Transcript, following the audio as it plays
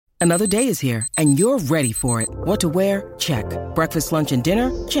Another day is here, and you're ready for it. What to wear? Check. Breakfast, lunch, and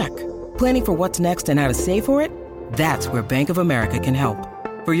dinner? Check. Planning for what's next and how to save for it? That's where Bank of America can help.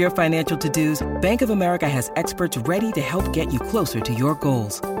 For your financial to-dos, Bank of America has experts ready to help get you closer to your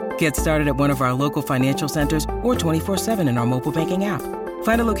goals. Get started at one of our local financial centers or 24/7 in our mobile banking app.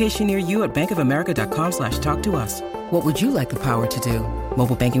 Find a location near you at bankofamerica.com/talktous. What would you like the power to do?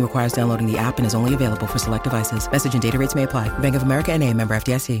 Mobile banking requires downloading the app and is only available for select devices. Message and data rates may apply. Bank of America N.A., member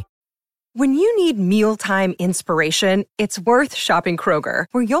FDIC. When you need mealtime inspiration, it's worth shopping Kroger,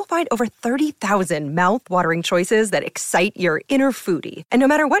 where you'll find over 30,000 mouth-watering choices that excite your inner foodie. And no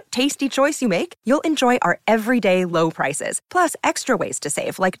matter what tasty choice you make, you'll enjoy our everyday low prices, plus extra ways to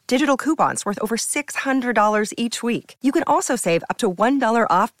save, like digital coupons worth over $600 each week. You can also save up to $1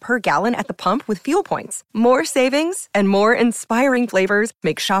 off per gallon at the pump with fuel points. More savings and more inspiring flavors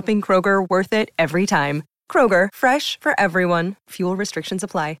make shopping Kroger worth it every time. Kroger, fresh for everyone. Fuel restrictions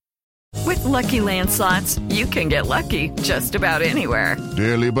apply. With Lucky Land Slots, you can get lucky just about anywhere.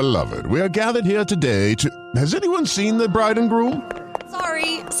 Dearly beloved, we are gathered here today to... Has anyone seen the bride and groom?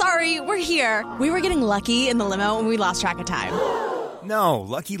 Sorry, we're here. We were getting lucky in the limo and we lost track of time. No,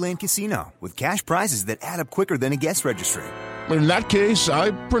 Lucky Land Casino, with cash prizes that add up quicker than a guest registry. In that case,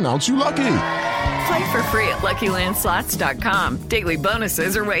 I pronounce you lucky. Play for free at LuckyLandSlots.com. Daily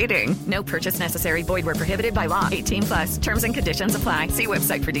bonuses are waiting. No purchase necessary. Void where prohibited by law. 18+. Terms and conditions apply. See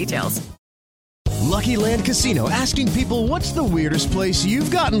website for details. Lucky Land Casino, asking people, what's the weirdest place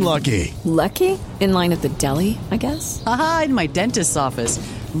you've gotten lucky? Lucky? In line at the deli, I guess? Aha, in my dentist's office.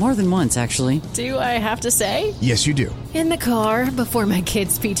 More than once, actually. Do I have to say? Yes, you do. In the car before my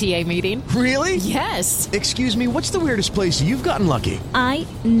kids' PTA meeting. Really? Yes. Excuse me, what's the weirdest place you've gotten lucky? I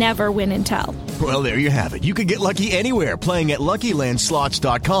never win and tell. Well, there you have it. You can get lucky anywhere, playing at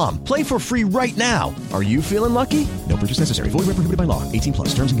LuckyLandSlots.com. Play for free right now. Are you feeling lucky? No purchase necessary. Void where prohibited by law.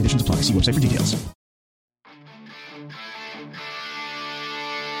 18+. Terms and conditions apply. See website for details.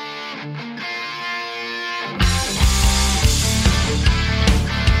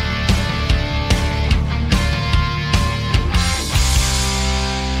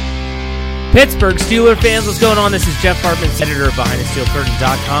 Pittsburgh Steelers fans, what's going on? This is Jeff Hartman, editor of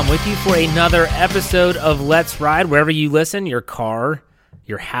BehindTheSteelCurtain.com, with you for another episode of Let's Ride. Wherever you listen, your car,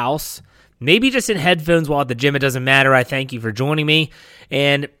 your house, maybe just in headphones while at the gym, it doesn't matter. I thank you for joining me.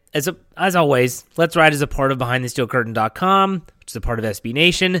 And as always, Let's Ride is a part of BehindTheSteelCurtain.com, which is a part of SB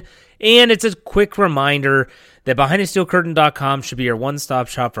Nation. And it's a quick reminder that BehindTheSteelCurtain.com should be your one-stop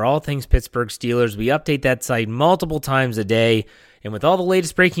shop for all things Pittsburgh Steelers. We update that site multiple times a day. And with all the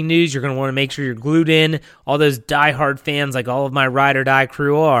latest breaking news, you're going to want to make sure you're glued in. All those diehard fans, like all of my Ride or Die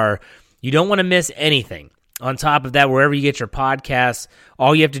crew are, you don't want to miss anything. On top of that, wherever you get your podcasts,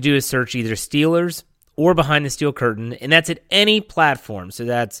 all you have to do is search either Steelers or Behind the Steel Curtain, and that's at any platform. So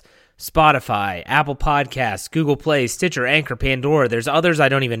that's Spotify, Apple Podcasts, Google Play, Stitcher, Anchor, Pandora. There's others I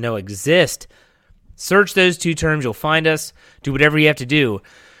don't even know exist. Search those two terms. You'll find us. Do whatever you have to do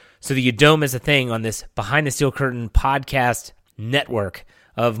so that you don't miss a thing on this Behind the Steel Curtain podcast network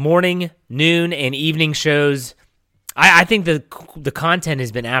of morning, noon, and evening shows. I think the content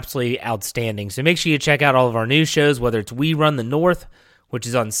has been absolutely outstanding. So make sure you check out all of our news shows, whether it's We Run the North, which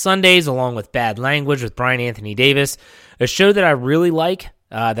is on Sundays, along with Bad Language with Brian Anthony Davis, a show that I really like,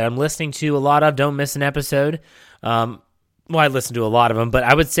 that I'm listening to a lot of. Don't miss an episode. Well, I listen to a lot of them, but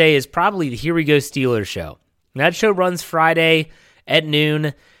I would say is probably the Here We Go Steelers show. And that show runs Friday at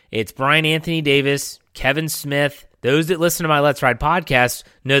noon. It's Brian Anthony Davis, Kevin Smith. Those that listen to my Let's Ride podcast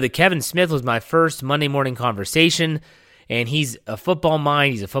know that Kevin Smith was my first Monday morning conversation, and he's a football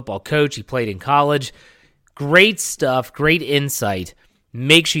mind. He's a football coach. He played in college. Great stuff, great insight.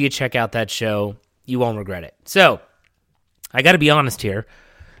 Make sure you check out that show. You won't regret it. So, I got to be honest here.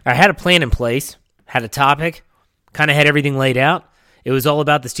 I had a plan in place, had a topic, kind of had everything laid out. It was all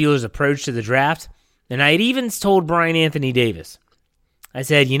about the Steelers' approach to the draft, and I had even told Brian Anthony Davis. I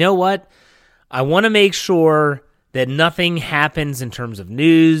said, you know what? I want to make sure that nothing happens in terms of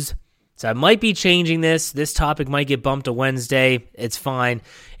news. So I might be changing this. This topic might get bumped to Wednesday. It's fine.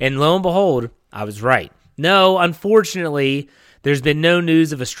 And lo and behold, I was right. No, unfortunately, there's been no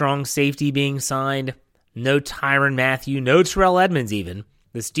news of a strong safety being signed. No Tyrann Mathieu, no Terrell Edmunds even.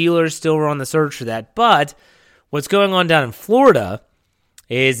 The Steelers still were on the search for that. But what's going on down in Florida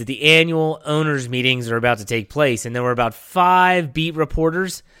is that the annual owners' meetings are about to take place. And there were about 5 beat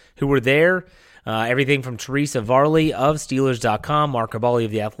reporters who were there. Everything from Teresa Varley of Steelers.com, Mark Cabali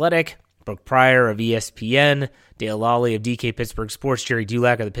of The Athletic, Brooke Pryor of ESPN, Dale Lawley of DK Pittsburgh Sports, Jerry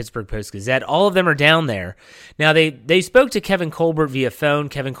Dulac of the Pittsburgh Post-Gazette. All of them are down there. Now, they spoke to Kevin Colbert via phone.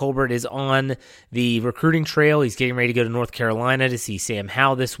 Kevin Colbert is on the recruiting trail. He's getting ready to go to North Carolina to see Sam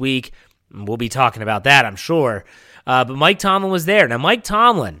Howell this week. We'll be talking about that, I'm sure. But Mike Tomlin was there. Now, Mike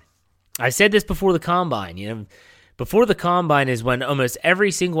Tomlin, I said this before the Combine. Before the Combine is when almost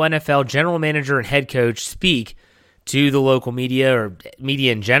every single NFL general manager and head coach speak to the local media or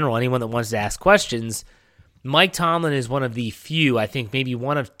media in general, anyone that wants to ask questions. Mike Tomlin is one of the few, I think maybe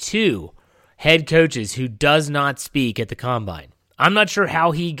one of two head coaches who does not speak at the Combine. I'm not sure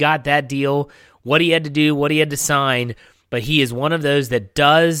how he got that deal, what he had to do, what he had to sign, but he is one of those that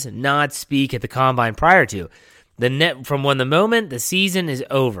does not speak at the Combine prior to. From when the moment the season is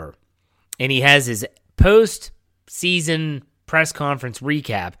over and he has his post-season press conference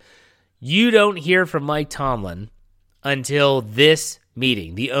recap, you don't hear from Mike Tomlin until this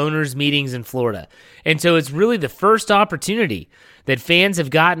meeting, the owners' meetings in Florida. And so it's really the first opportunity that fans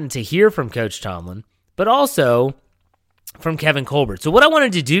have gotten to hear from Coach Tomlin, but also from Kevin Colbert. So what I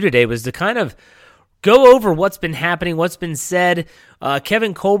wanted to do today was to kind of go over what's been happening, what's been said.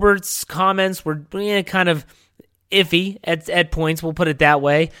 Kevin Colbert's comments were kind of iffy at points, we'll put it that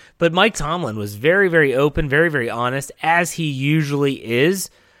way. But Mike Tomlin was very, very open, very, very honest, as he usually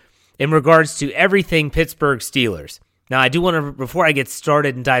is, in regards to everything Pittsburgh Steelers. Now, I do want to, before I get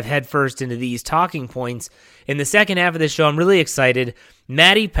started and dive headfirst into these talking points, in the second half of the show, I'm really excited.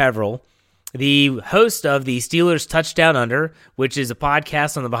 Matty Peverill, the host of the Steelers Touchdown Under, which is a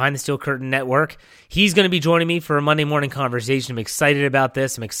podcast on the Behind the Steel Curtain Network, he's going to be joining me for a Monday morning conversation. I'm excited about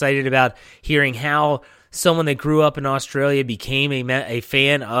this. I'm excited about hearing how someone that grew up in Australia became a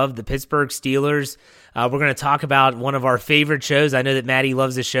fan of the Pittsburgh Steelers. We're going to talk about one of our favorite shows. I know that Maddie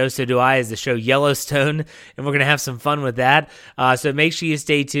loves the show, so do I, is the show Yellowstone, and we're going to have some fun with that. So make sure you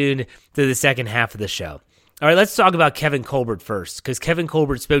stay tuned to the second half of the show. All right, let's talk about Kevin Colbert first, because Kevin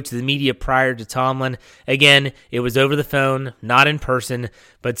Colbert spoke to the media prior to Tomlin. Again, it was over the phone, not in person,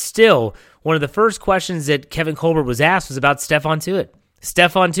 but still, one of the first questions that Kevin Colbert was asked was about Stephon Tuitt.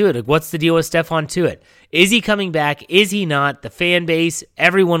 Stephon Tuitt, what's the deal with Stephon Tuitt? Is he coming back? Is he not? The fan base,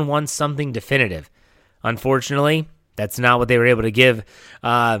 everyone wants something definitive. Unfortunately, that's not what they were able to give.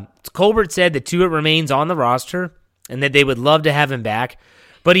 Colbert said that Tuitt remains on the roster and that they would love to have him back.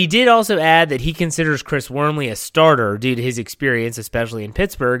 But he did also add that he considers Chris Wormley a starter due to his experience, especially in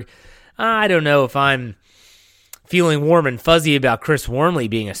Pittsburgh. I don't know if I'm feeling warm and fuzzy about Chris Wormley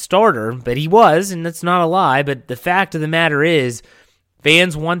being a starter, but he was, and that's not a lie. But the fact of the matter is,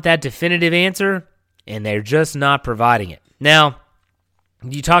 fans want that definitive answer, and they're just not providing it. Now,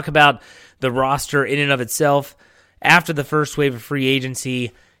 you talk about the roster in and of itself. After the first wave of free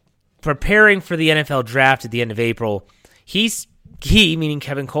agency, preparing for the NFL draft at the end of April, he, meaning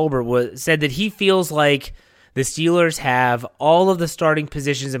Kevin Colbert, said that he feels like the Steelers have all of the starting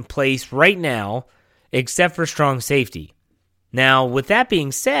positions in place right now, except for strong safety. Now, with that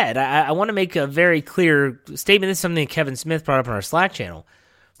being said, I want to make a very clear statement. This is something that Kevin Smith brought up on our Slack channel.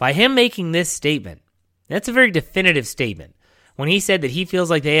 By him making this statement, that's a very definitive statement. When he said that he feels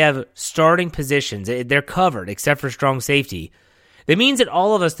like they have starting positions, they're covered except for strong safety, that means that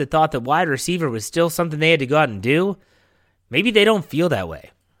all of us that thought that wide receiver was still something they had to go out and do, maybe they don't feel that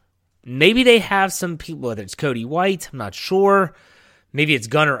way. Maybe they have some people, whether it's Cody White, I'm not sure. Maybe it's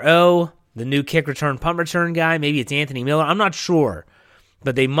Gunnar O, the new kick return, punt return guy. Maybe it's Anthony Miller. I'm not sure.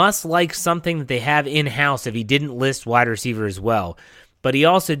 But they must like something that they have in-house if he didn't list wide receiver as well. But he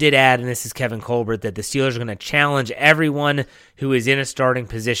also did add, and this is Kevin Colbert, that the Steelers are going to challenge everyone who is in a starting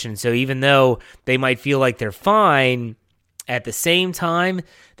position. So even though they might feel like they're fine, at the same time,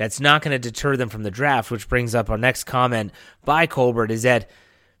 that's not going to deter them from the draft, which brings up our next comment by Colbert, is that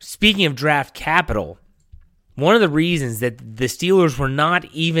speaking of draft capital, one of the reasons that the Steelers were not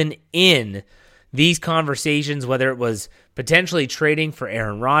even in these conversations, whether it was potentially trading for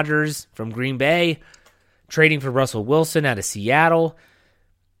Aaron Rodgers from Green Bay, trading for Russell Wilson out of Seattle,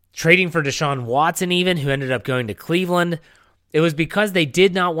 trading for Deshaun Watson even, who ended up going to Cleveland, it was because they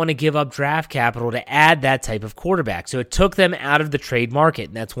did not want to give up draft capital to add that type of quarterback. So it took them out of the trade market.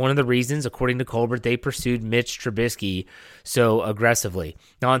 And that's one of the reasons, according to Colbert, they pursued Mitch Trubisky so aggressively.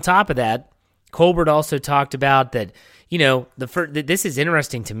 Now, on top of that, Colbert also talked about that, this is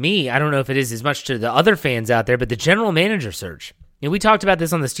interesting to me. I don't know if it is as much to the other fans out there, but the general manager search. We talked about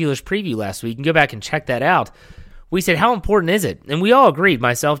this on the Steelers preview last week. You can go back and check that out. We said, how important is it? And we all agreed,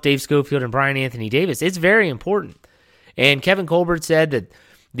 myself, Dave Schofield, and Brian Anthony Davis, it's very important. And Kevin Colbert said that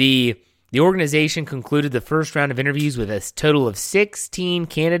the organization concluded the first round of interviews with a total of 16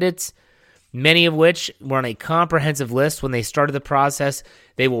 candidates. many of which were on a comprehensive list when they started the process.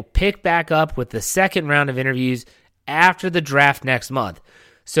 They will pick back up with the second round of interviews after the draft next month.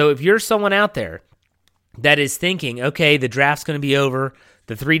 So if you're someone out there that is thinking, okay, the draft's going to be over,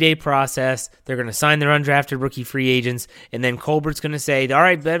 the 3-day process, they're going to sign their undrafted rookie free agents, and then Colbert's going to say, all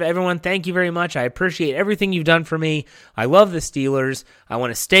right, everyone, thank you very much. I appreciate everything you've done for me. I love the Steelers. I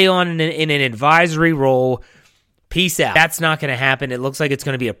want to stay on in an advisory role. Peace out. That's not going to happen. It looks like it's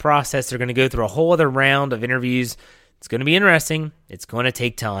going to be a process. They're going to go through a whole other round of interviews. It's going to be interesting. It's going to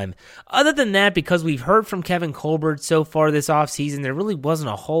take time. Other than that, because we've heard from Kevin Colbert so far this offseason, there really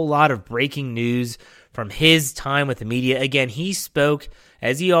wasn't a whole lot of breaking news from his time with the media. Again, he spoke,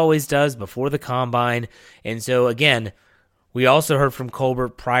 as he always does, before the Combine. And so, again, we also heard from Colbert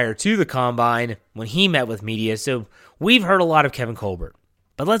prior to the Combine when he met with media. So we've heard a lot of Kevin Colbert.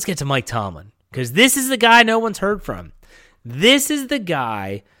 But let's get to Mike Tomlin, because this is the guy no one's heard from. This is the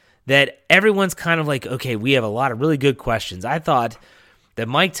guy that everyone's kind of like, okay, we have a lot of really good questions. I thought that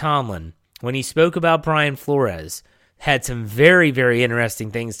Mike Tomlin, when he spoke about Brian Flores, had some very, very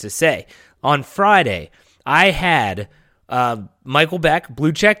interesting things to say. On Friday, I had Michael Beck,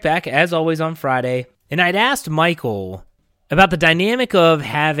 Blue Check Beck, as always on Friday, and I'd asked Michael about the dynamic of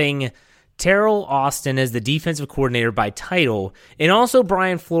having Terrell Austin as the defensive coordinator by title, and also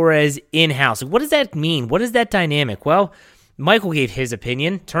Brian Flores in-house. What does that mean? What is that dynamic? Well, Michael gave his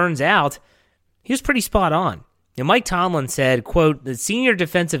opinion. Turns out, he was pretty spot on. And Mike Tomlin said, quote, the senior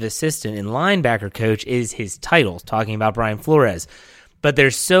defensive assistant and linebacker coach is his title, talking about Brian Flores. But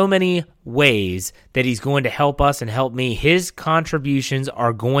there's so many ways that he's going to help us and help me. His contributions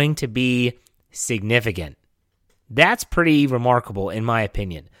are going to be significant. That's pretty remarkable, in my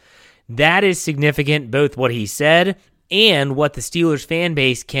opinion. That is significant, both what he said and what the Steelers fan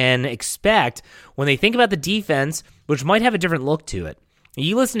base can expect when they think about the defense, which might have a different look to it.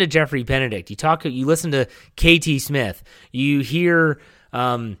 You listen to Jeffrey Benedict, you listen to KT Smith, you hear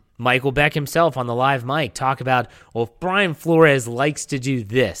Michael Beck himself on the live mic talk about, well, if Brian Flores likes to do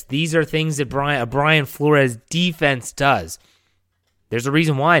this, these are things that a Brian Flores defense does. There's a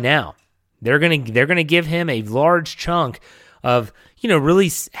reason why now. They're gonna give him a large chunk of, really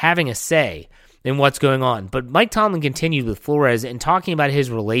having a say in what's going on. But Mike Tomlin continued with Flores and talking about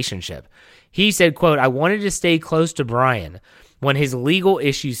his relationship. He said, quote, I wanted to stay close to Brian when his legal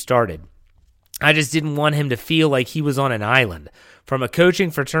issues started. I just didn't want him to feel like he was on an island. From a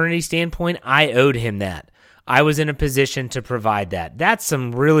coaching fraternity standpoint, I owed him that. I was in a position to provide that. That's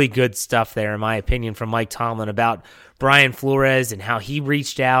some really good stuff there, in my opinion, from Mike Tomlin about Brian Flores and how he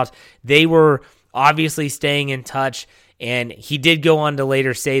reached out. They were obviously staying in touch, and he did go on to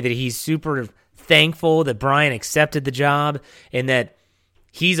later say that he's super thankful that Brian accepted the job and that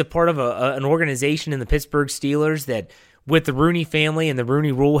he's a part of an organization in the Pittsburgh Steelers that, with the Rooney family and the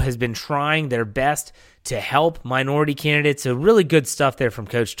Rooney Rule, has been trying their best to help minority candidates. So really good stuff there from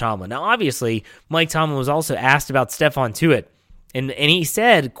Coach Tomlin. Now, obviously, Mike Tomlin was also asked about Stephon Tuitt, and he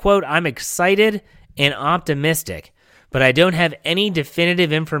said, quote, I'm excited and optimistic, but I don't have any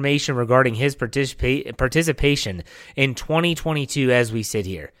definitive information regarding his participation in 2022 as we sit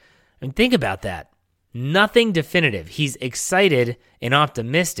here. And think about that. Nothing definitive. He's excited and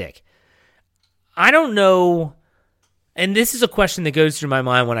optimistic. I don't know, and this is a question that goes through my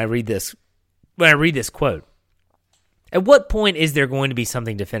mind when I read this quote. At what point is there going to be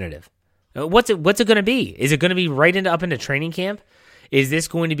something definitive? What's it going to be? Is it going to be right up into training camp? Is this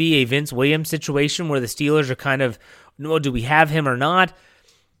going to be a Vince Williams situation where the Steelers are kind of, no, do we have him or not?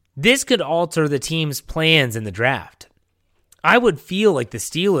 This could alter the team's plans in the draft. I would feel like the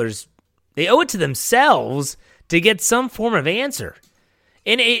Steelers, they owe it to themselves to get some form of answer.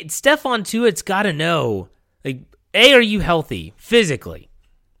 And Stephon Tuitt's got to know, like, A, are you healthy physically?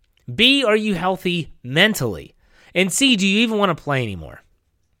 B, are you healthy mentally? And C, do you even want to play anymore?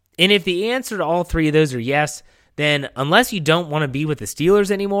 And if the answer to all three of those are yes, then unless you don't want to be with the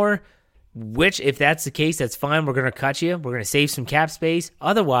Steelers anymore, which if that's the case, that's fine. We're going to cut you. We're going to save some cap space.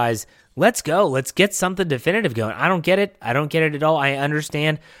 Otherwise, let's go. Let's get something definitive going. I don't get it. I don't get it at all. I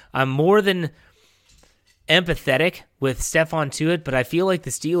understand. I'm more than empathetic with Stephon Tuitt, but I feel like the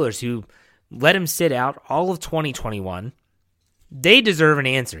Steelers, who let him sit out all of 2021, they deserve an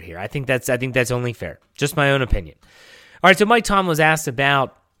answer here. I think that's only fair. Just my own opinion. All right, so Mike Tomlin was asked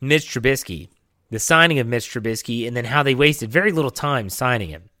about Mitch Trubisky, the signing of Mitch Trubisky, and then how they wasted very little time signing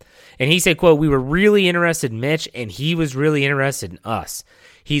him. And he said, quote, we were really interested in Mitch, and he was really interested in us.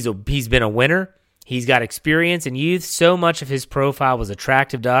 He's been a winner. He's got experience and youth. So much of his profile was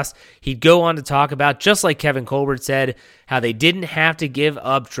attractive to us. He'd go on to talk about, just like Kevin Colbert said, how they didn't have to give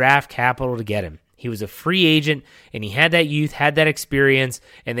up draft capital to get him. He was a free agent, and he had that youth, had that experience,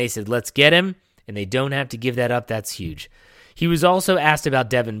 and they said, let's get him, and they don't have to give that up. That's huge. He was also asked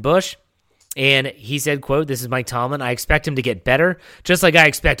about Devin Bush, and he said, quote, this is Mike Tomlin, I expect him to get better, just like I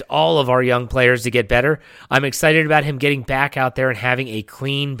expect all of our young players to get better. I'm excited about him getting back out there and having a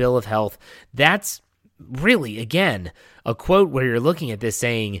clean bill of health. That's really, again, a quote where you're looking at this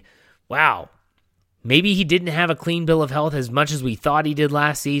saying, wow, maybe he didn't have a clean bill of health as much as we thought he did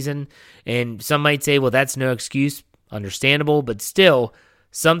last season. And some might say, well, that's no excuse. Understandable, but still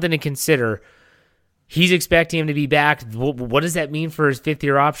something to consider. He's expecting him to be back. What does that mean for his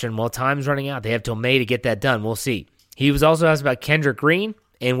fifth-year option? Well, time's running out. They have till May to get that done. We'll see. He was also asked about Kendrick Green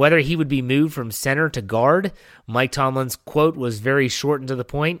and whether he would be moved from center to guard. Mike Tomlin's quote was very short and to the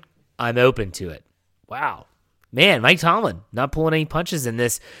point. I'm open to it. Wow. Man, Mike Tomlin not pulling any punches in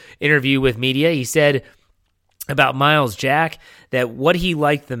this interview with media. He said about Myles Jack that what he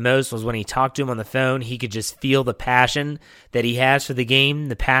liked the most was when he talked to him on the phone, he could just feel the passion that he has for the game,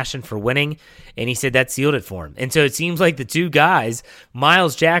 the passion for winning, and he said that sealed it for him. And so it seems like the two guys,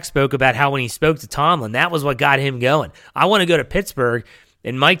 Myles Jack spoke about how when he spoke to Tomlin, that was what got him going. I want to go to Pittsburgh,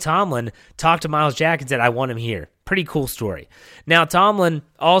 and Mike Tomlin talked to Myles Jack and said, I want him here. Pretty cool story. Now, Tomlin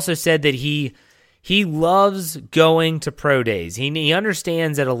also said that he loves going to pro days. He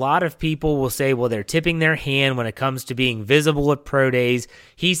understands that a lot of people will say, well, they're tipping their hand when it comes to being visible at pro days.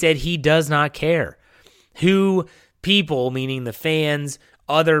 He said he does not care who people, meaning the fans,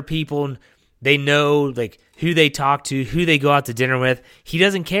 other people, they know like who they talk to, who they go out to dinner with. He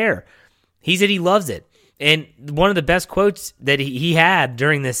doesn't care. He said he loves it. And one of the best quotes that he had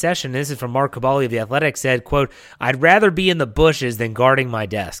during this session, this is from Mark Cabali of The Athletic, said, quote, I'd rather be in the bushes than guarding my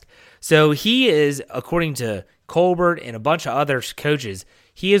desk. So he is, according to Colbert and a bunch of other coaches,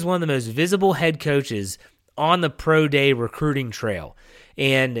 he is one of the most visible head coaches on the pro day recruiting trail.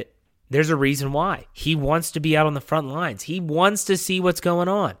 And there's a reason why. He wants to be out on the front lines. He wants to see what's going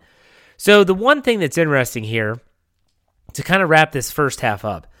on. So the one thing that's interesting here, to kind of wrap this first half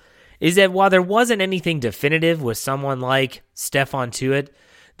up, is that while there wasn't anything definitive with someone like Stephon Tuitt,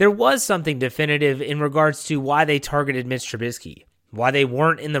 there was something definitive in regards to why they targeted Mitch Trubisky, why they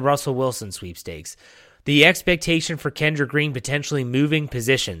weren't in the Russell Wilson sweepstakes, the expectation for Kendrick Green potentially moving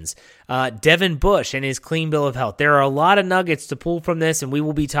positions, Devin Bush and his clean bill of health. There are a lot of nuggets to pull from this, and we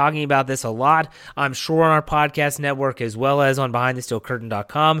will be talking about this a lot, I'm sure, on our podcast network as well as on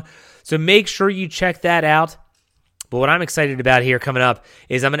BehindTheSteelCurtain.com. So make sure you check that out. But what I'm excited about here coming up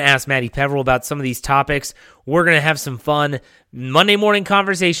is I'm going to ask Matty Peverill about some of these topics. We're going to have some fun Monday morning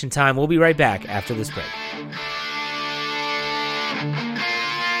conversation time. We'll be right back after this break.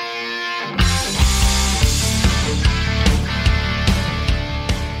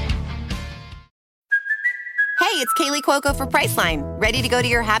 Hey, it's Kaylee Cuoco for Priceline. Ready to go to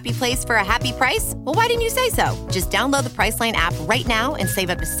your happy place for a happy price? Well, why didn't you say so? Just download the Priceline app right now and save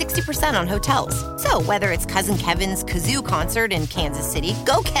up to 60% on hotels. So whether it's Cousin Kevin's Kazoo Concert in Kansas City,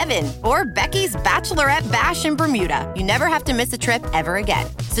 go Kevin, or Becky's Bachelorette Bash in Bermuda, you never have to miss a trip ever again.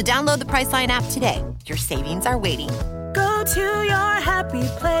 So download the Priceline app today. Your savings are waiting. Go to your happy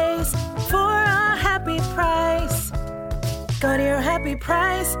place for a happy price. Go to your happy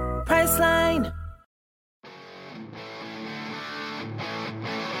price, Priceline.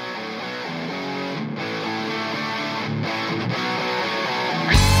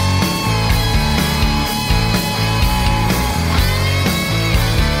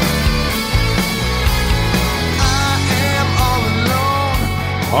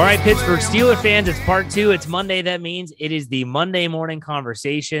 All right, Pittsburgh Steelers fans, it's part two. It's Monday. That means it is the Monday morning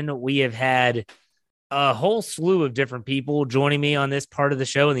conversation. We have had a whole slew of different people joining me on this part of the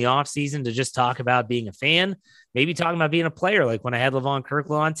show in the offseason to just talk about being a fan, maybe talking about being a player, like when I had Levon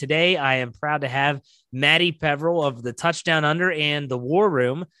Kirkland on. Today, I am proud to have Matty Peverill of the Touchdown Under and the War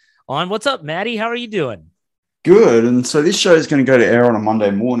Room on. What's up, Matty? How are you doing? Good. And so this show is going to go to air on a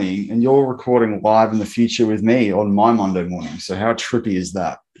Monday morning, and you're recording live in the future with me on my Monday morning. So how trippy is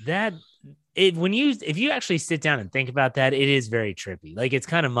that? If you actually sit down and think about that, it is very trippy. Like, it's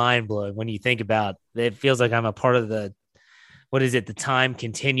kind of mind blowing when you think about it. It feels like I'm a part of the time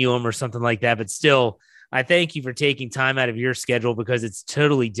continuum or something like that. But still, I thank you for taking time out of your schedule, because it's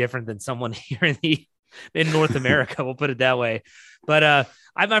totally different than someone here in North America. We'll put it that way. But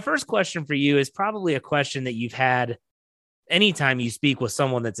my first question for you is probably a question that you've had anytime you speak with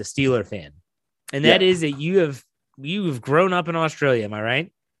someone that's a Steeler fan. And that is that you have grown up in Australia. Am I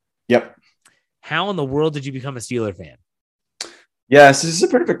right? Yep. How in the world did you become a Steeler fan? Yeah, so this is a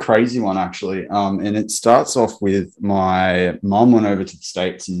bit of a crazy one, actually. And it starts off with my mom went over to the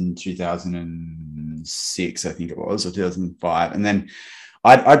States in 2006, I think it was, or 2005. And then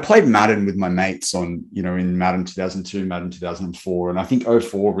I played Madden with my mates on, in Madden 2002, Madden 2004. And I think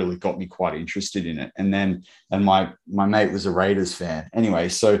 04 really got me quite interested in it. And my mate was a Raiders fan. Anyway,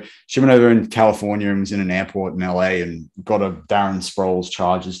 so she went over in California and was in an airport in LA and got a Darren Sproles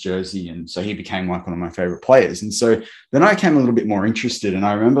Chargers jersey. And so he became like one of my favorite players. And so then I became a little bit more interested. And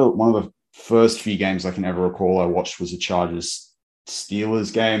I remember one of the first few games I can ever recall I watched was a Chargers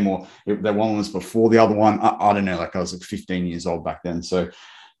Steelers game, or that one was before the other one. I don't know, like I was like 15 years old back then. So,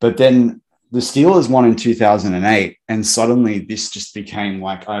 but then the Steelers won in 2008, and suddenly this just became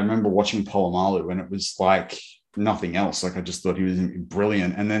like, I remember watching Polamalu and it was like nothing else. Like I just thought he was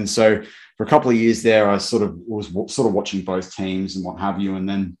brilliant. And then so for a couple of years there, I was watching both teams and what have you. And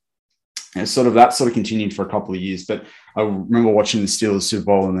then that sort of continued for a couple of years. But I remember watching the Steelers Super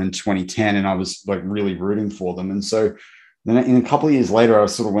Bowl and then 2010, and I was like really rooting for them. And so then in a couple of years later, I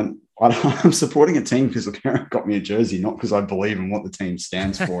sort of went, I'm supporting a team because the parent got me a jersey, not because I believe in what the team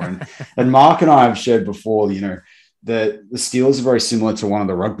stands for. And Mark and I have shared before, the Steelers are very similar to one of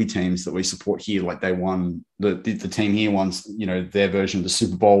the rugby teams that we support here. Like they won, the team here won, their version of the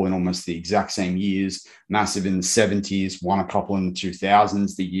Super Bowl in almost the exact same years, massive in the 70s, won a couple in the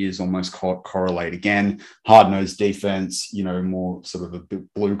 2000s. The years almost correlate again. Hard-nosed defense, more sort of a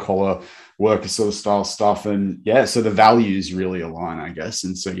blue-collar worker sort of style stuff. And yeah, so the values really align, I guess.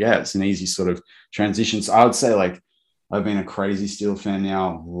 And so, yeah, it's an easy sort of transition. So I would say like, I've been a crazy Steel fan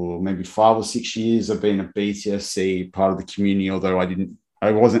now, maybe 5 or 6 years. I've been a BTSC part of the community, although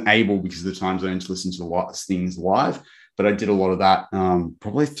I wasn't able because of the time zone to listen to a lot of things live, but I did a lot of that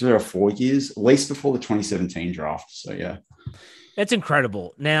probably 3 or 4 years, at least before the 2017 draft. So yeah. That's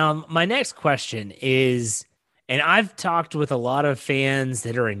incredible. Now, my next question is, and I've talked with a lot of fans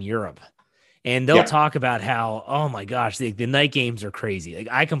that are in Europe, and they'll talk about how, oh my gosh, the night games are crazy. Like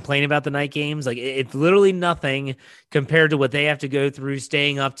I complain about the night games. Like it's literally nothing compared to what they have to go through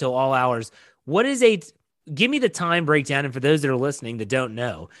staying up till all hours. Give me the time breakdown. And for those that are listening that don't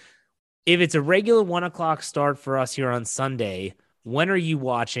know, if it's a regular 1:00 start for us here on Sunday, when are you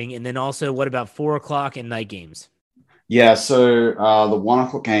watching? And then also what about 4:00 and night games? Yeah, so the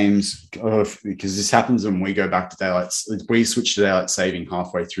 1:00 games, because this happens when we go back to daylight, we switch to daylight saving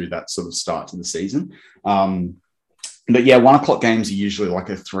halfway through that sort of start to the season. But yeah, 1:00 games are usually like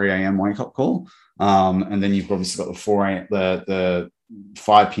a 3 a.m. wake up call. And then you've obviously got the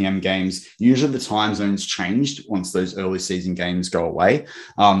 5 p.m. games. Usually the time zones changed once those early season games go away.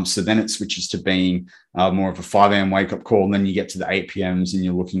 So then it switches to being more of a 5 a.m. wake up call. And then you get to the 8 p.m.s and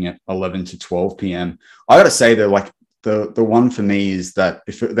you're looking at 11 to 12 p.m. I got to say though, like, the one for me is that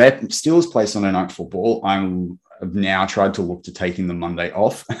if they're Steelers play Sunday Night Football, I've now tried to look to taking the Monday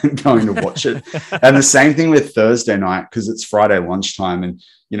off and going to watch it. And the same thing with Thursday night, because it's Friday lunchtime. And,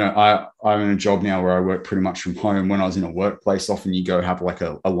 I'm in a job now where I work pretty much from home. When I was in a workplace, often you go have like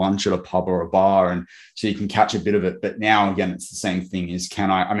a lunch at a pub or a bar, and so you can catch a bit of it. But now, again, it's the same thing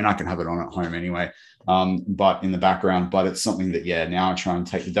I can have it on at home anyway, but in the background, but it's something that, now I try and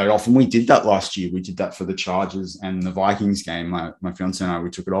take the day off. And we did that last year. We did that for the Chargers and the Vikings game. My fiance and I, we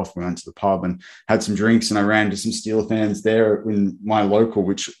took it off. We went to the pub and had some drinks, and I ran to some Steeler fans there in my local,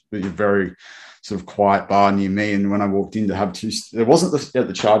 which is a very sort of quiet bar near me. And when I walked in to have there wasn't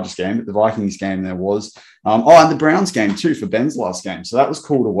the Chargers game, but the Vikings game there was. And the Browns game too for Ben's last game. So that was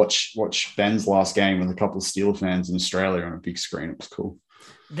cool to watch Ben's last game with a couple of Steeler fans in Australia on a big screen. It was cool.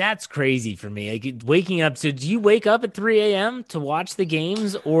 That's crazy for me. Like waking up. So do you wake up at 3 a.m. to watch the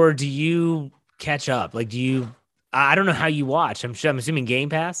games, or do you catch up? Like, I don't know how you watch. I'm assuming Game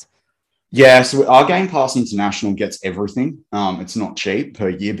Pass. Yeah, so our Game Pass International gets everything. It's not cheap per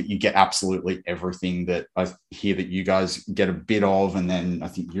year, but you get absolutely everything that I hear that you guys get a bit of. And then I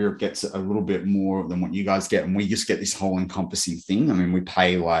think Europe gets a little bit more than what you guys get. And we just get this whole encompassing thing. I mean, we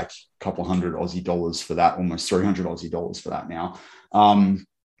pay like a couple $100 Aussie dollars for that, almost 300 Aussie dollars for that now.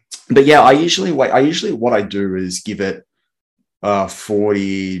 But yeah, I usually what I do is give it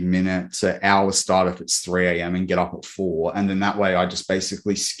 40 minutes, an hour start if it's 3 a.m. and get up at 4. And then that way I just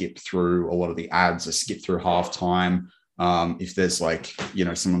basically skip through a lot of the ads. I skip through halftime. If there's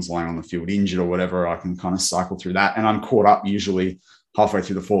someone's lying on the field injured or whatever, I can kind of cycle through that. And I'm caught up usually halfway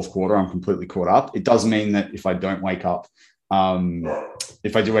through the fourth quarter. I'm completely caught up. It does mean that if I don't wake up,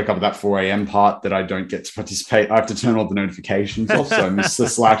 if I do wake up at that 4 a.m. part, that I don't get to participate, I have to turn all the notifications off. So I miss the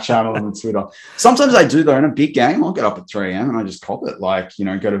Slack channel and the Twitter. Sometimes I do though. In a big game, I'll get up at 3 a.m. and I just cop it, go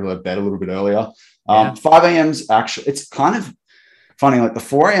to bed a little bit earlier. 5 a.m.'s actually, it's kind of funny. Like the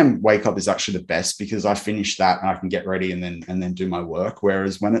 4 a.m. wake up is actually the best because I finish that and I can get ready and then do my work.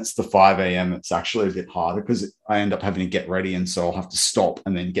 Whereas when it's the 5 a.m., it's actually a bit harder because I end up having to get ready. And so I'll have to stop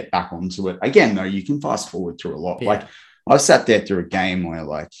and then get back onto it. Again, though, you can fast forward through a lot. Yeah. Like I sat there through a game where,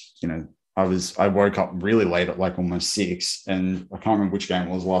 like, you know, I woke up really late at like almost 6, and I can't remember which game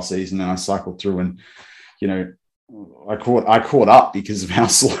it was last season. And I cycled through, and, you know, I caught up because of how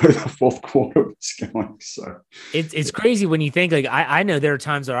slow the fourth quarter was going. So it's crazy when you think, like, I know there are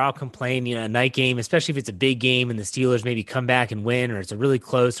times where I'll complain, you know, a night game, especially if it's a big game and the Steelers maybe come back and win, or it's a really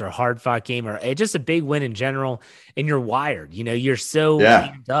close or a hard fought game, or just a big win in general, and you're wired, you know, you're so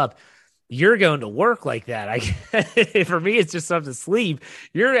amped up. You're going to work like that. For me, it's just something to sleep.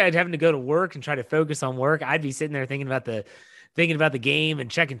 You're having to go to work and try to focus on work. I'd be sitting there thinking about the game and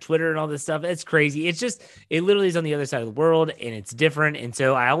checking Twitter and all this stuff. It's crazy. It literally is on the other side of the world, and it's different. And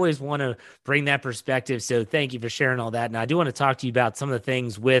so I always want to bring that perspective. So thank you for sharing all that. And I do want to talk to you about some of the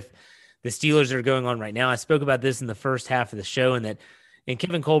things with the Steelers that are going on right now. I spoke about this in the first half of the show, and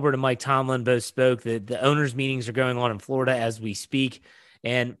Kevin Colbert and Mike Tomlin both spoke that the owners' meetings are going on in Florida as we speak.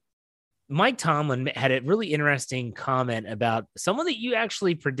 And Mike Tomlin had a really interesting comment about someone that you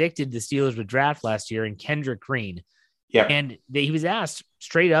actually predicted the Steelers would draft last year, in Kendrick Green. Yeah. And he was asked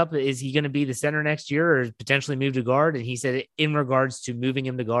straight up, is he going to be the center next year or potentially move to guard? And he said, in regards to moving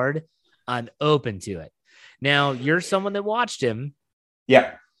him to guard, I'm open to it. Now, you're someone that watched him.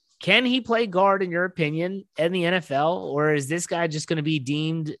 Yeah. Can he play guard, in your opinion, in the NFL? Or is this guy just going to be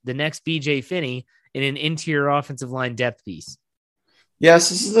deemed the next BJ Finney in an interior offensive line depth piece? Yes,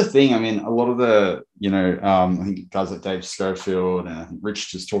 this is the thing. I mean, a lot of the, you know, I think guys like Dave Schofield and Rich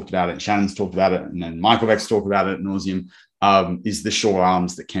just talked about it, and Shannon's talked about it, and then Michael Beck's talked about it ad nauseum, is the short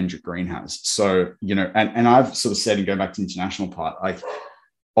arms that Kendrick Green has. So, you know, and I've sort of said, and go back to the international part, like,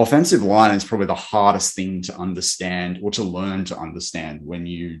 offensive line is probably the hardest thing to understand or to learn to understand when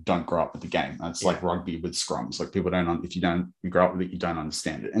you don't grow up with the game. It's like rugby with scrums. Like, people if you don't grow up with it, you don't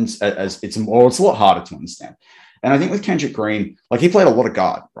understand it. And it's a lot harder to understand. And I think with Kendrick Green, like, he played a lot of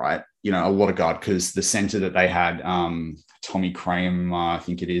guard, right? You know, a lot of guard, because the center that they had, Tommy Kramer, I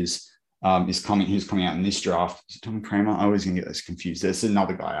think it is who's coming out in this draft. Is it Tommy Kramer? I always going to get this confused. There's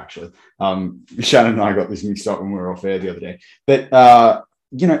another guy, actually. Shannon and I got this mixed up when we were off air the other day. But,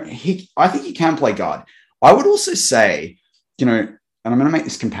 you know, I think he can play guard. I would also say, you know, and I'm going to make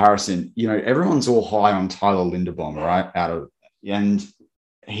this comparison, you know, everyone's all high on Tyler Linderbaum, right? And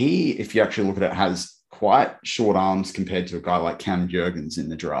he, if you actually look at it, has quite short arms compared to a guy like Cam Jurgens in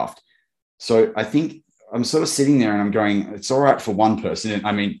the draft. So I think I'm sort of sitting there and I'm going, it's all right for one person.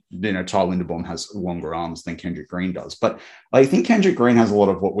 I mean, you know, Tyler Linderbaum has longer arms than Kendrick Green does, but I think Kendrick Green has a lot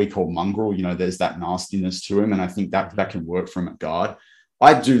of what we call mongrel. You know, there's that nastiness to him, and I think that can work for him at guard.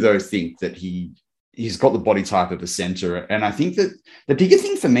 I do, though, think that he's got the body type of a center. And I think that the bigger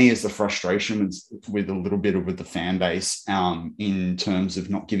thing for me is the frustration with a little bit with the fan base in terms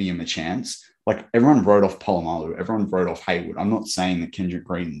of not giving him a chance. Like, everyone wrote off Polamalu, everyone wrote off Haywood. I'm not saying that Kendrick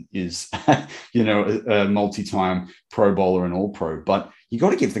Green is, you know, a multi-time Pro Bowler and All-Pro, but you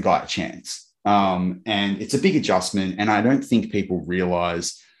got to give the guy a chance. And it's a big adjustment. And I don't think people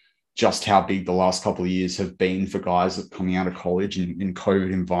realize just how big the last couple of years have been for guys that coming out of college in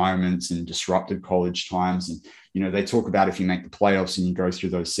COVID environments and disrupted college times. And, you know, they talk about if you make the playoffs and you go through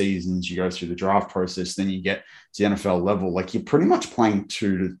those seasons, you go through the draft process, then you get to the NFL level, like, you're pretty much playing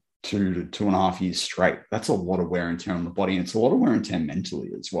 2 to 2.5 years straight. That's a lot of wear and tear on the body, and it's a lot of wear and tear mentally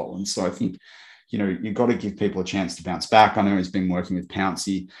as well. And so I think, you know, you've got to give people a chance to bounce back. I know he's been working with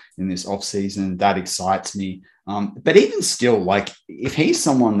Pouncey in this offseason. That excites me. But even still, like, if he's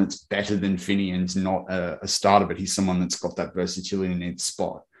someone that's better than Finney and's not a starter, but he's someone that's got that versatility in each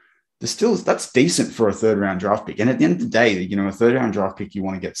spot, that's decent for a third-round draft pick. And at the end of the day, you know, a third-round draft pick, you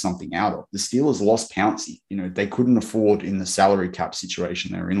want to get something out of. The Steelers lost Pouncey. You know, they couldn't afford, in the salary cap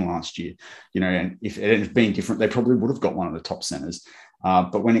situation they were in last year, you know, and if it had been different, they probably would have got one of the top centers.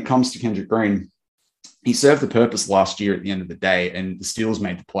 But when it comes to Kendrick Green, he served the purpose last year at the end of the day, and the Steelers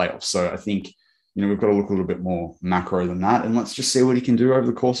made the playoffs. So I think, you know, we've got to look a little bit more macro than that, and let's just see what he can do over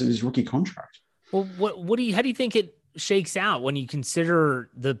the course of his rookie contract. Well, how do you think it shakes out when you consider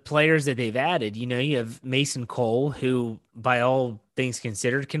the players that they've added? You know, you have Mason Cole, who, by all things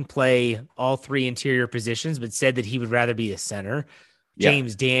considered, can play all 3 interior positions, but said that he would rather be a center. Yeah.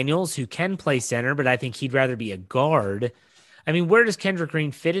 James Daniels, who can play center, but I think he'd rather be a guard. I mean, where does Kendrick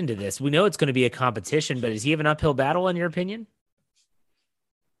Green fit into this? We know it's going to be a competition, but does he have an uphill battle, in your opinion?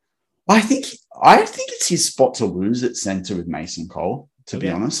 I think it's his spot to lose at center with Mason Cole, to be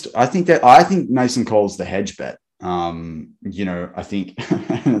honest. I think Mason Cole's the hedge bet. You know, I think,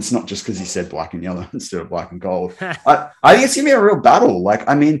 and it's not just because he said black and yellow instead of black and gold. I think it's going to be a real battle. Like,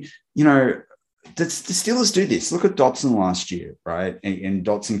 I mean, you know, the Steelers do this. Look at Dotson last year, right? And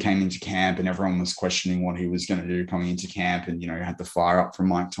Dotson came into camp and everyone was questioning what he was going to do coming into camp. And, you know, he had the fire up from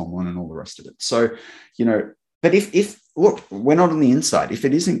Mike Tomlin and all the rest of it. So, you know, But if look, we're not on the inside. If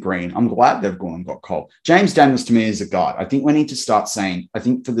it isn't Green, I'm glad they've gone and got Cole. James Daniels to me is a guy. I think we need to start saying, I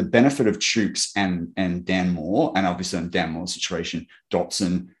think for the benefit of Chooks and Dan Moore, and obviously in Dan Moore's situation,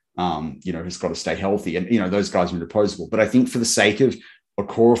 Dotson, has got to stay healthy. And, those guys are reposable. But I think for the sake of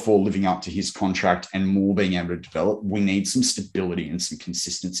Okorafor living up to his contract and Moore being able to develop, we need some stability and some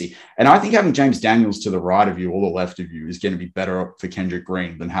consistency. And I think having James Daniels to the right of you or the left of you is going to be better for Kendrick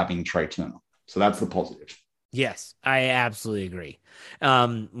Green than having Trey Turner. So that's the positive. Yes, I absolutely agree.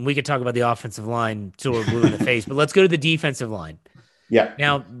 We could talk about the offensive line till we're blue in the face, but let's go to the defensive line. Yeah.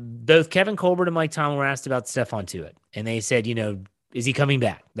 Now, both Kevin Colbert and Mike Tomlin were asked about Stephon Tuitt, and they said, is he coming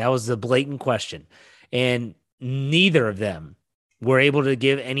back? That was the blatant question. And neither of them were able to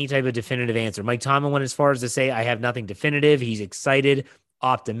give any type of definitive answer. Mike Tomlin went as far as to say, I have nothing definitive. He's excited,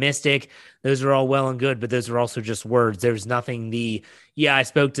 optimistic. Those are all well and good, but those are also just words. There's nothing I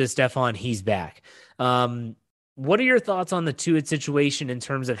spoke to Stephon, he's back. What are your thoughts on the Tuitt situation in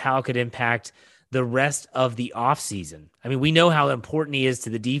terms of how it could impact the rest of the offseason? I mean, we know how important he is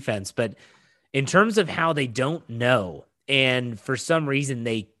to the defense, but in terms of how they don't know, and for some reason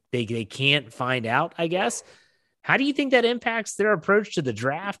they can't find out, I guess, how do you think that impacts their approach to the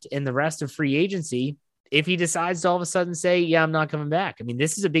draft and the rest of free agency if he decides to all of a sudden say, yeah, I'm not coming back? I mean,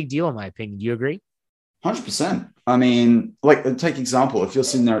 this is a big deal in my opinion. Do you agree? 100%. I mean, take example, if you're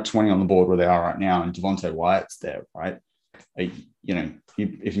sitting there at 20 on the board where they are right now and Devontae Wyatt's there, right? If you're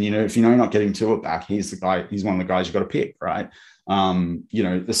not getting Tuitt back, he's one of the guys you've got to pick, right?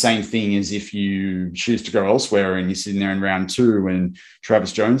 The same thing is if you choose to go elsewhere and you're sitting there in round 2 and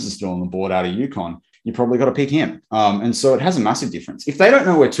Travis Jones is still on the board out of UConn, you probably got to pick him. And so it has a massive difference. If they don't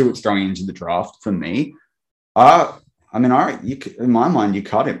know where Tuitt's going into the draft, for me, in my mind, you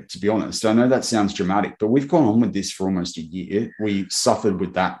cut him, to be honest. I know that sounds dramatic, but we've gone on with this for almost a year. We suffered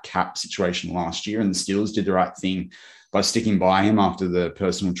with that cap situation last year, and the Steelers did the right thing by sticking by him after the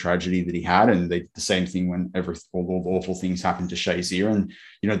personal tragedy that he had. And they did the same thing when all the awful things happened to Shazier. And,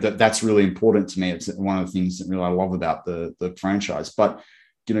 that's really important to me. It's one of the things that really I love about the franchise. But,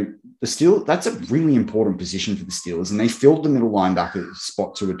 the Steelers, that's a really important position for the Steelers. And they filled the middle linebacker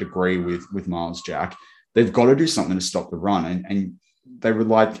spot to a degree with Miles Jack. They've got to do something to stop the run. And they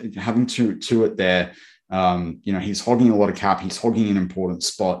relied having Tuitt there. He's hogging a lot of cap. He's hogging an important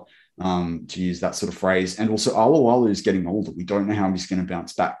spot, to use that sort of phrase. And also Alualu is getting older. We don't know how he's going to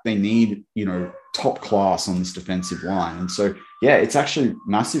bounce back. They need, top class on this defensive line. And so, yeah, it's actually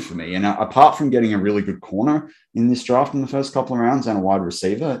massive for me. And apart from getting a really good corner in this draft in the first couple of rounds and a wide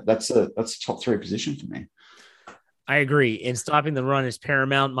receiver, that's a top 3 position for me. I agree. And stopping the run is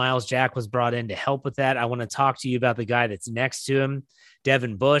paramount. Miles Jack was brought in to help with that. I want to talk to you about the guy that's next to him,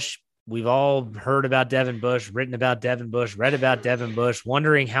 Devin Bush. We've all heard about Devin Bush, written about Devin Bush, read about Devin Bush,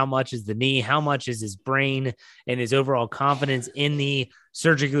 wondering how much is the knee, how much is his brain and his overall confidence in the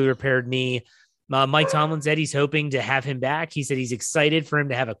surgically repaired knee. Mike Tomlin said he's hoping to have him back. He said he's excited for him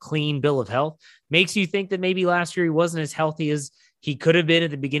to have a clean bill of health. Makes you think that maybe last year he wasn't as healthy as he could have been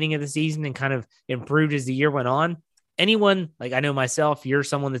at the beginning of the season and kind of improved as the year went on. Anyone, like I know myself, you're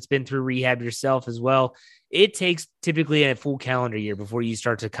someone that's been through rehab yourself as well. It takes typically a full calendar year before you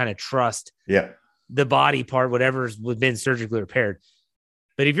start to kind of trust the body part, whatever's been surgically repaired.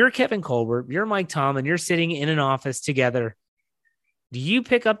 But if you're Kevin Colbert, you're Mike Tomlin, you're sitting in an office together, do you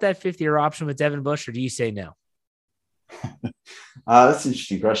pick up that 5th-year option with Devin Bush or do you say no? That's an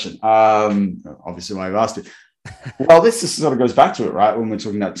interesting question. Obviously, why I've asked it. Well, this just sort of goes back to it, right? When we're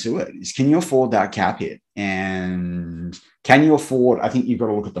talking about Tuitt, is can you afford that cap hit? And can you afford, I think you've got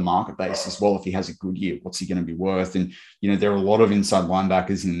to look at the market base as well. If he has a good year, what's he going to be worth? And, there are a lot of inside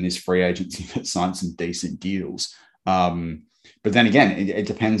linebackers in this free agency that signed some decent deals. But then again, it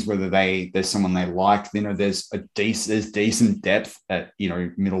depends whether there's someone they like. There's decent depth at,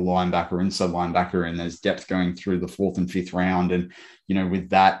 middle linebacker, inside linebacker, and there's depth going through the 4th and 5th round. And, with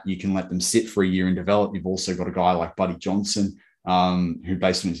that, you can let them sit for a year and develop. You've also got a guy like Buddy Johnson, who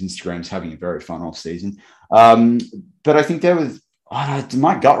based on his Instagram is having a very fun off season. But I think there was,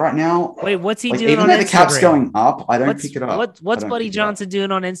 my gut right now. Wait, what's he doing even on though Instagram? The cap's going up, I don't pick it up. What's Buddy Johnson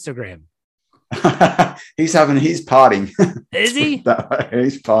doing on Instagram? He's partying. Is he?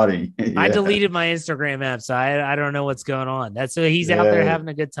 He's partying. Yeah. I deleted my Instagram app, so I don't know what's going on. He's out there having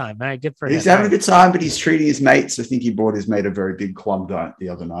a good time. Good for him. He's having a good time, but he's treating his mates. I think he bought his mate a very big club night the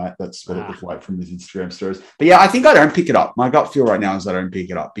other night. That's what it looked like from his Instagram stories. But yeah, I think I don't pick it up. My gut feel right now is I don't pick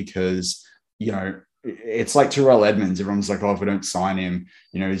it up because, it's like Terrell Edmonds. Everyone's like, if we don't sign him,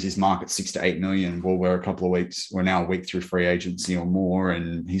 is his market 6 to 8 million? Well, we're now a week through free agency or more,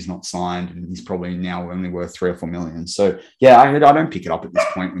 and he's not signed, and he's probably now only worth 3 or 4 million. So yeah, I don't pick it up at this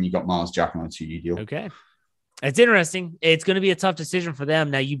point when you got Miles Jack on a 2-year deal. Okay. It's interesting. It's going to be a tough decision for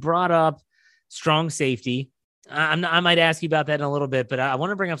them. Now, you brought up strong safety. I might ask you about that in a little bit, but I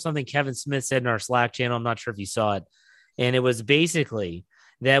want to bring up something Kevin Smith said in our Slack channel. I'm not sure if you saw it. And it was basically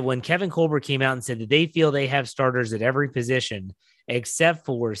that when Kevin Colbert came out and said that they feel they have starters at every position except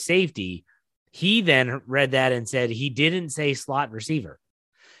for safety, he then read that and said he didn't say slot receiver.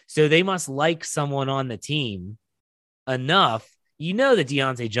 So they must like someone on the team enough. You know that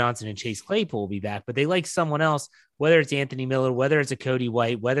Deontay Johnson and Chase Claypool will be back, but they like someone else, whether it's Anthony Miller, whether it's a Cody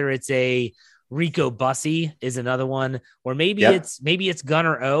White, whether it's a Rico Bussey is another one, or maybe it's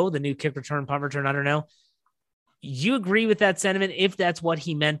Gunnar O, the new kick return, punt return. I don't know. You agree with that sentiment if that's what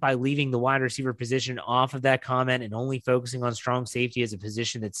he meant by leaving the wide receiver position off of that comment and only focusing on strong safety as a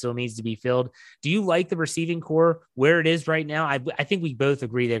position that still needs to be filled? Do you like the receiving core where it is right now? I think we both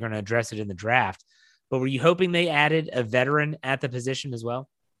agree they're going to address it in the draft, but were you hoping they added a veteran at the position as well?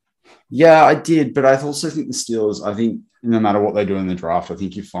 Yeah, I did, but I also think the Steelers, I think no matter what they do in the draft, I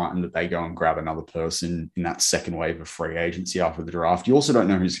think you find that they go and grab another person in that second wave of free agency after the draft. You also don't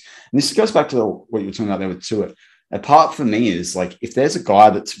know who's, and this goes back to what you were talking about there with Tuitt. A part for me is like, if there's a guy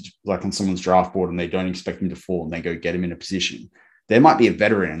that's like on someone's draft board and they don't expect him to fall and they go get him in a position, there might be a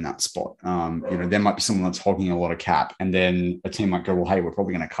veteran in that spot. There might be someone that's hogging a lot of cap, and then a team might go, well, hey, we're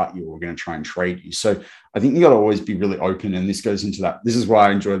probably going to cut you or we're going to try and trade you. So I think you got to always be really open. And this goes into that. This is why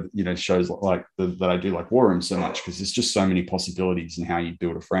I enjoy, shows like that I do like War Room so much, because there's just so many possibilities in how you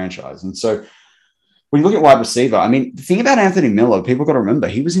build a franchise. And so when you look at wide receiver, I mean, the thing about Anthony Miller, people got to remember,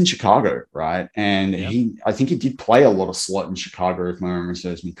 he was in Chicago, right? And I think he did play a lot of slot in Chicago, if my memory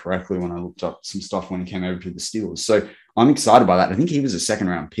serves me correctly, when I looked up some stuff when he came over to the Steelers. So I'm excited by that. I think he was a second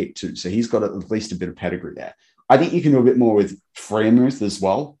round pick too. So he's got at least a bit of pedigree there. I think you can do a bit more with Freiermuth as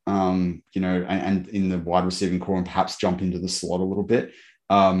well, and in the wide receiving core, and perhaps jump into the slot a little bit.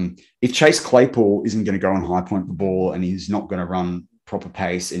 If Chase Claypool isn't going to go and high point the ball and he's not going to run proper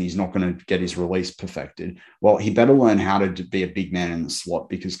pace and he's not going to get his release perfected, well, he better learn how to be a big man in the slot,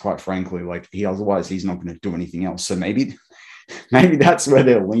 because quite frankly, like otherwise he's not going to do anything else. So maybe that's where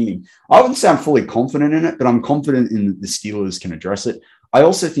they're leaning. I wouldn't say I'm fully confident in it, but I'm confident in the Steelers can address it. I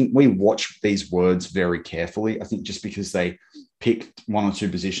also think we watch these words very carefully. I think just because they picked one or two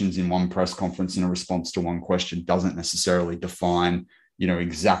positions in one press conference in a response to one question doesn't necessarily define,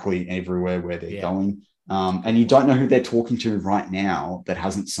 exactly everywhere where they're going. And you don't know who they're talking to right now that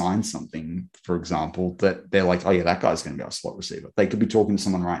hasn't signed something, for example, that they're like, oh yeah, that guy's going to go a slot receiver. They could be talking to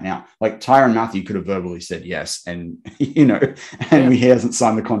someone right now. Like Tyrann Mathieu could have verbally said yes, and he hasn't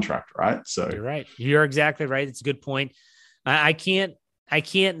signed the contract, right? So you're right. You're exactly right. It's a good point. I can't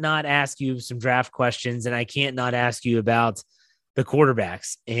not ask you some draft questions, and I can't not ask you about the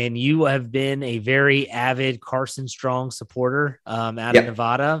quarterbacks. And you have been a very avid Carson Strong supporter out of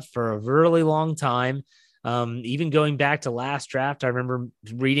Nevada for a really long time. Even going back to last draft, I remember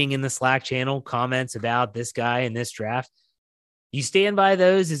reading in the Slack channel comments about this guy in this draft. You stand by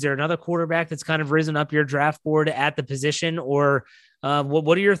those? Is there another quarterback that's kind of risen up your draft board at the position? Or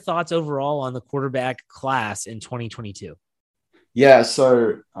what are your thoughts overall on the quarterback class in 2022? Yeah,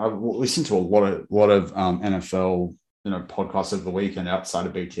 so I listened to a lot of NFL podcasts over the weekend outside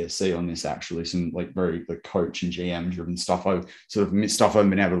of BTSC on this, actually, some like very coach and GM driven stuff. I've stuff I've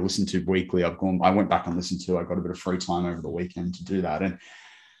been able to listen to weekly. I went back and listened to. I got a bit of free time over the weekend to do that. And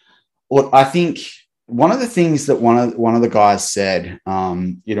look, I think one of the things that one of the guys said,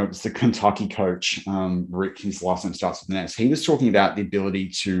 it's the Kentucky coach, Rick, his last name starts with an S. He was talking about the ability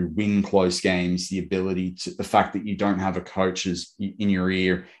to win close games, the fact that you don't have a coach in your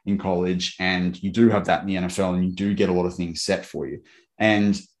ear in college, and you do have that in the NFL, and you do get a lot of things set for you.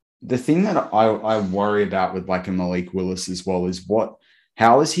 And the thing that I worry about with like a Malik Willis as well is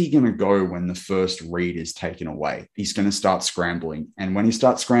how is he going to go when the first read is taken away? He's going to start scrambling. And when he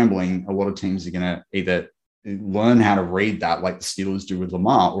starts scrambling, a lot of teams are going to either learn how to read that like the Steelers do with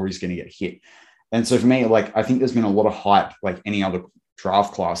Lamar, or he's going to get hit. And so for me, I think there's been a lot of hype, like any other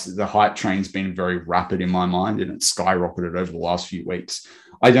draft class. The hype train's been very rapid in my mind, and it's skyrocketed over the last few weeks.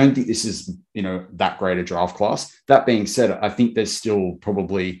 I don't think this is, that great a draft class. That being said, I think there's still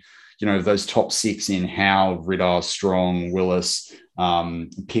probably, those top six in Howe, Ridder, Strong, Willis,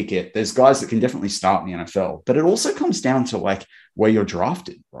 Pickett. There's guys that can definitely start in the NFL, but it also comes down to where you're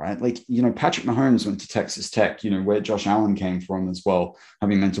drafted, right? Patrick Mahomes went to Texas Tech, where Josh Allen came from as well,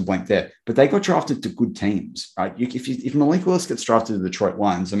 having mental blank there, but they got drafted to good teams, right? If Malik Willis gets drafted to the Detroit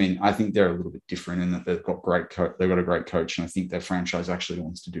Lions, I mean, I think they're a little bit different in that they've got a great coach, and I think their franchise actually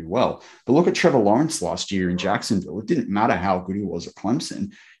wants to do well. But look at Trevor Lawrence last year in Jacksonville. It didn't matter how good he was at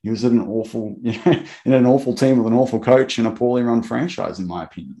Clemson. He was in an awful team with an awful coach and a poorly run franchise, in my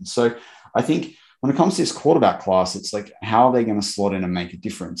opinion. So I think when it comes to this quarterback class, it's like, how are they going to slot in and make a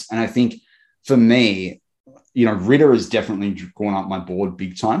difference? And I think for me, Ritter has definitely gone up my board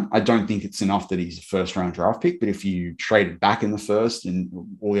big time. I don't think it's enough that he's a first-round draft pick, but if you traded back in the first and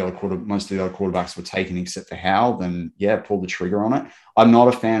most of the other quarterbacks were taken except for Howell, then yeah, pull the trigger on it. I'm not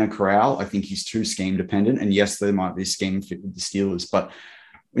a fan of Corral. I think he's too scheme-dependent, and yes, there might be a scheme fit with the Steelers, but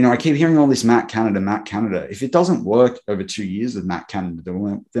I keep hearing all this Matt Canada. If it doesn't work over 2 years with Matt Canada, then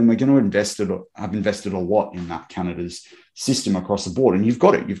we're going to have invested a lot in Matt Canada's system across the board, and you've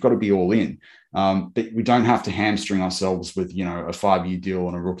got to be all in. But we don't have to hamstring ourselves with, a 5-year deal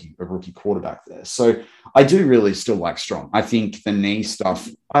and a rookie quarterback there. So I do really still like Strong. I think the knee stuff,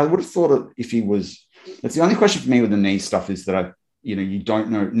 I would have thought if he was, that's the only question for me with the knee stuff is that you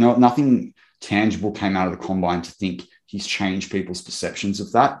don't know, nothing tangible came out of the combine to think he's changed people's perceptions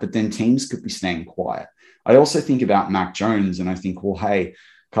of that, but then teams could be staying quiet. I also think about Mac Jones and I think, well, hey,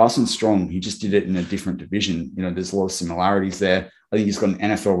 Carson Strong, he just did it in a different division. There's a lot of similarities there. I think he's got an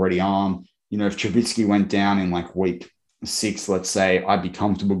NFL ready arm. If Trubisky went down in like week 6, let's say, I'd be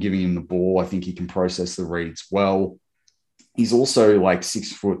comfortable giving him the ball. I think he can process the reads well. He's also like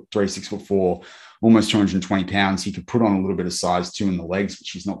 6'3", 6'4", almost 220 pounds. He could put on a little bit of size too in the legs,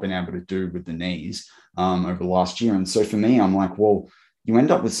 which he's not been able to do with the knees over the last year. And so for me, I'm like, well, you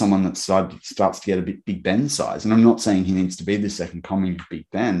end up with someone that starts to get a bit Big Ben size. And I'm not saying he needs to be the second coming of Big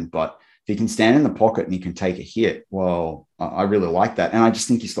Ben, but if he can stand in the pocket and he can take a hit, well, I really like that. And I just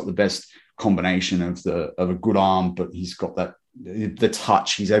think he's got the best combination of a good arm, but he's got the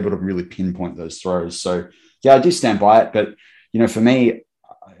touch. He's able to really pinpoint those throws. So yeah, I do stand by it. But for me,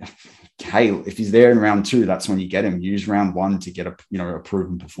 hey, if he's there in round 2, that's when you get him. Use round 1 to get a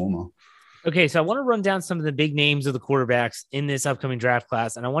proven performer. Okay, so I want to run down some of the big names of the quarterbacks in this upcoming draft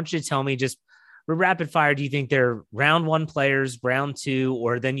class, and I want you to tell me just rapid fire. Do you think they're round 1 players, round 2,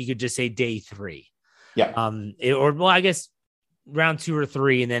 or then you could just say day 3? Yeah. I guess round 2 or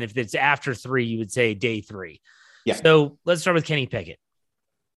 3, and then if it's after 3, you would say day 3. Yeah. So let's start with Kenny Pickett.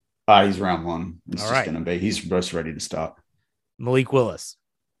 He's round 1. He's All just right. going to be. He's most ready to start. Malik Willis.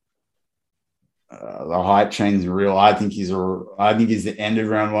 The hype train's real. I think he's the end of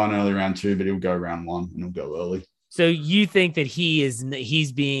round 1, early round 2, but he'll go round 1 and he'll go early. So you think that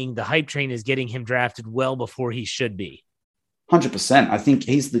the hype train is getting him drafted well before he should be? 100%. I think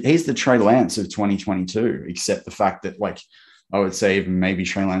he's the Trey Lance of 2022, except the fact that, like, I would say even maybe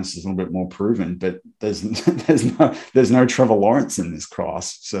Trey Lance is a little bit more proven, but there's no Trevor Lawrence in this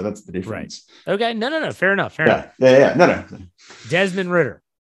class, so that's the difference. Right. Okay. No. Fair enough. Yeah. No. Desmond Ridder.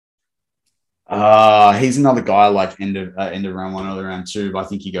 He's another guy like end of round 1, early round 2, but I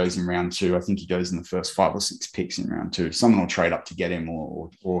think he goes in round 2. I think he goes in the first 5 or 6 picks in round 2. Someone will trade up to get him, or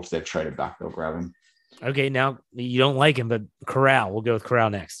if they've traded back, they'll grab him. Okay, now you don't like him, but Corral. We'll go with Corral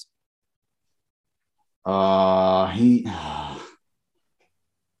next.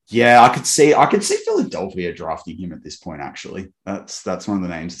 Yeah, I could see Philadelphia drafting him at this point. Actually, that's one of the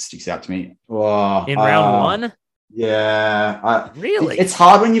names that sticks out to me. In round 1. Yeah, really? It's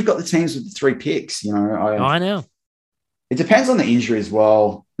hard when you've got the teams with the 3 picks. I know. It depends on the injury as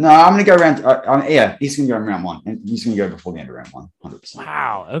well. No, I'm going to go around. He's going to go in round 1, and he's going to go before the end of round 1, 100%.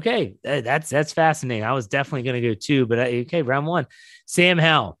 Wow. Okay, that's fascinating. I was definitely going to go 2, but okay, round 1. Sam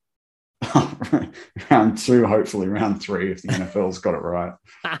Howell. Round 2, hopefully round 3 if the NFL's got it right.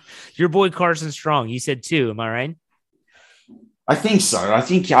 Your boy Carson Strong. You said 2. Am I right? I think so. I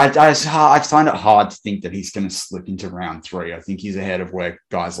think I find it hard to think that he's going to slip into round 3. I think he's ahead of where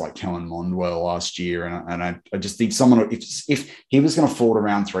guys like Kellen Mond were last year. And I just think if he was going to fall to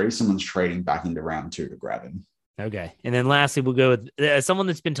round 3, someone's trading back into round 2 to grab him. Okay. And then lastly, we'll go with someone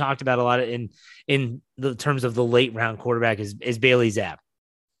that's been talked about a lot in the terms of the late round quarterback is Bailey Zapp.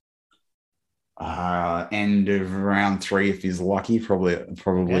 End of round 3, if he's lucky, probably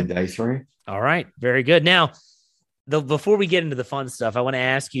okay. Day 3. All right. Very good. Now, before we get into the fun stuff, I want to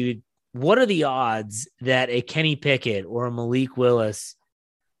ask you, what are the odds that a Kenny Pickett or a Malik Willis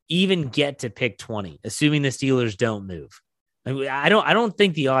even get to pick 20, assuming the Steelers don't move? I don't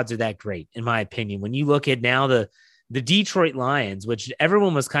think the odds are that great, in my opinion. When you look at now the Detroit Lions, which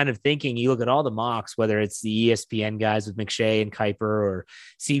everyone was kind of thinking, you look at all the mocks, whether it's the ESPN guys with McShay and Kuiper or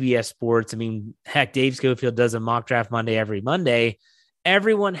CBS Sports. I mean, heck, Dave Schofield does a mock draft Monday every Monday.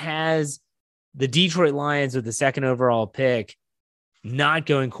 Everyone has the Detroit Lions with the 2nd overall pick not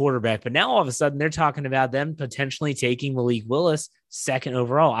going quarterback, but now all of a sudden they're talking about them potentially taking Malik Willis 2nd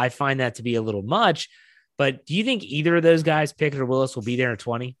overall. I find that to be a little much, but do you think either of those guys, Pickett or Willis, will be there at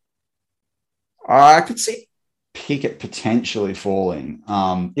 20? I could see Pickett potentially falling.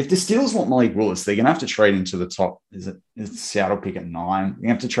 If the Steelers want Malik Willis, they're going to have to trade into the top. Is Seattle pick at 9? You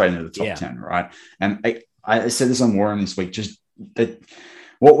have to trade into the top 10, right? And I said this on Warren this week, just that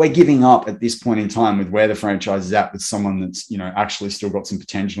what we're giving up at this point in time with where the franchise is at with someone that's, actually still got some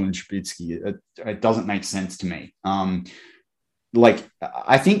potential in Trubisky, it doesn't make sense to me. I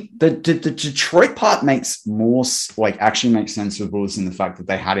think the Detroit part makes more actually makes sense with Willis in the fact that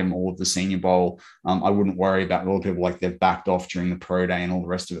they had him all of the Senior Bowl. I wouldn't worry about a lot of people they've backed off during the pro day and all the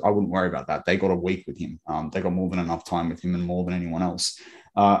rest of it. I wouldn't worry about that. They got a week with him. They got more than enough time with him and more than anyone else.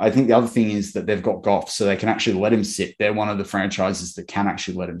 I think the other thing is that they've got Goff, so they can actually let him sit. They're one of the franchises that can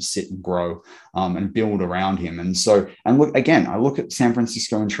actually let him sit and grow and build around him. And look, again, I look at San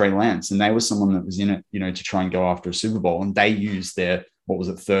Francisco and Trey Lance, and they were someone that was in it, to try and go after a Super Bowl, and they used their,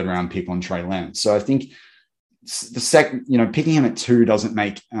 3rd round pick on Trey Lance. So I think the second, picking him at 2 doesn't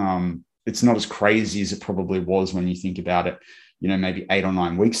make, it's not as crazy as it probably was when you think about it, maybe 8 or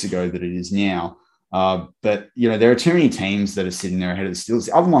 9 weeks ago that it is now. But there are too many teams that are sitting there ahead of the Steelers.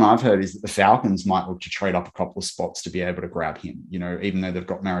 The other one I've heard is that the Falcons might look to trade up a couple of spots to be able to grab him, even though they've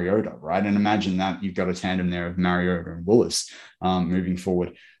got Mariota, right? And imagine that you've got a tandem there of Mariota and Willis moving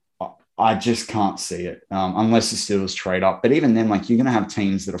forward. I just can't see it unless the Steelers trade up. But even then, you're going to have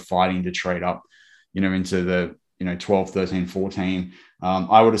teams that are fighting to trade up, into the 12, 13, 14.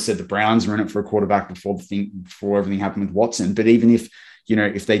 I would have said the Browns were in it for a quarterback before everything happened with Watson. But even if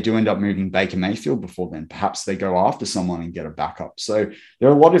they do end up moving Baker Mayfield before then, perhaps they go after someone and get a backup. So there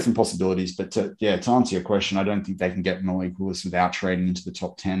are a lot of different possibilities. But to answer your question, I don't think they can get Malik Willis without trading into the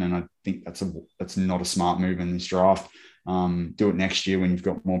top 10. And I think that's not a smart move in this draft. Do it next year when you've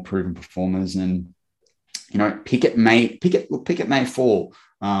got more proven performers. And, Pickett may fall.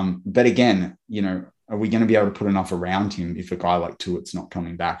 But again, are we going to be able to put enough around him if a guy like Tuitt's not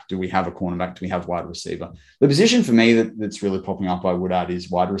coming back? Do we have a cornerback? Do we have wide receiver? The position for me that's really popping up, I would add, is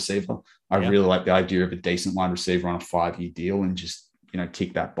wide receiver. I really like the idea of a decent wide receiver on a 5-year deal and just,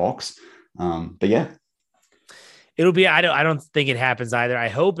 tick that box. But yeah. It'll be, I don't think it happens either. I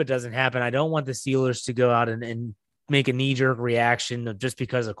hope it doesn't happen. I don't want the Steelers to go out and make a knee-jerk reaction of just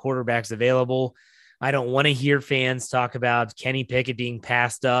because a quarterback's available. I don't want to hear fans talk about Kenny Pickett being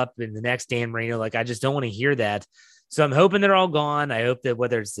passed up in the next Dan Marino. I just don't want to hear that. So I'm hoping they're all gone. I hope that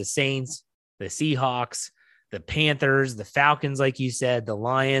whether it's the Saints, the Seahawks, the Panthers, the Falcons, like you said, the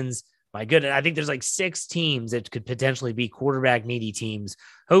Lions, my goodness, I think there's 6 teams that could potentially be quarterback needy teams.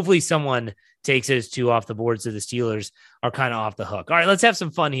 Hopefully someone takes those 2 off the board so the Steelers are kind of off the hook. All right, let's have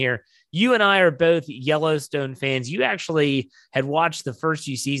some fun here. You and I are both Yellowstone fans. You actually had watched the first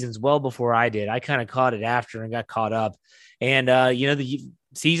few seasons well before I did. I kind of caught it after and got caught up. And, the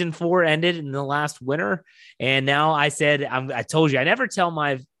season 4 ended in the last winter. And now I said, I told you, I never tell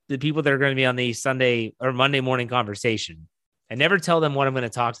the people that are going to be on the Sunday or Monday morning conversation. I never tell them what I'm going to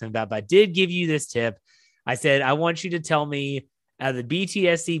talk to them about, but I did give you this tip. I said, I want you to tell me the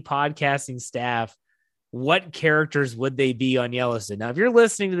BTSC podcasting staff, what characters would they be on Yellowstone? Now, if you're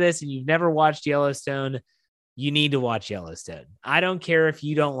listening to this and you've never watched Yellowstone, you need to watch Yellowstone. I don't care if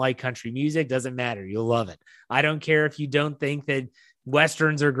you don't like country music. Doesn't matter. You'll love it. I don't care if you don't think that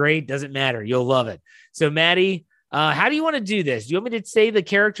Westerns are great. Doesn't matter. You'll love it. So, Maddie, how do you want to do this? Do you want me to say the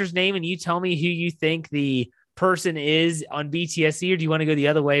character's name and you tell me who you think the person is on BTSC, or do you want to go the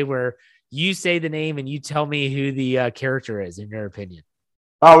other way where you say the name and you tell me who the character is, in your opinion?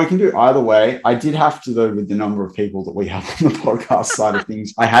 Oh, we can do either way. I did have to, though, with the number of people that we have on the podcast side of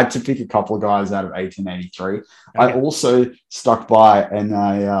things, I had to pick a couple of guys out of 1883. Okay. I also stuck by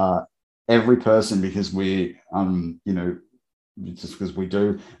and every person, because we, just because we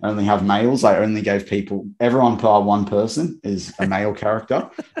do only have males, I only gave everyone per one person is a male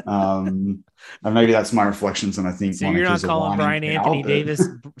character. And maybe that's my reflections. And I think so. You're not calling Brian Anthony Davis.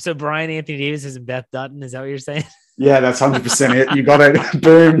 So Brian Anthony Davis isn't Beth Dutton. Is that what you're saying? Yeah, that's 100% it. You got it.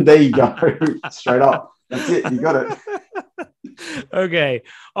 Boom. There you go. Straight up. That's it. You got it. Okay.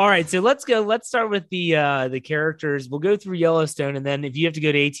 All right. So let's go. Let's start with the characters. We'll go through Yellowstone, and then if you have to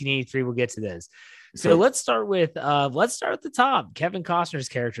go to 1883, we'll get to this. So let's start with the top. Kevin Costner's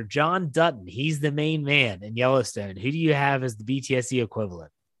character, John Dutton. He's the main man in Yellowstone. Who do you have as the BTSC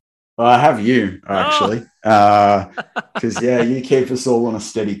equivalent? Well, I have you, actually, because you keep us all on a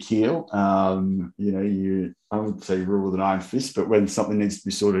steady keel. I would say rule with an iron fist, but when something needs to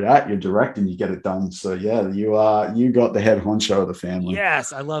be sorted out, you're direct and you get it done. So you got the head honcho of the family.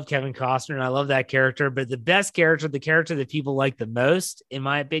 Yes, I love Kevin Costner and I love that character. But the best character, the character that people like the most, in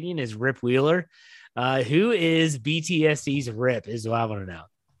my opinion, is Rip Wheeler. Who is BTSC's Rip? Is what I want to know.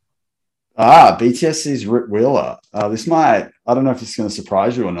 BTSC's Rip Wheeler. I don't know if this is going to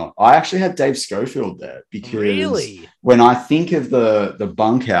surprise you or not. I actually had Dave Schofield there because when I think of the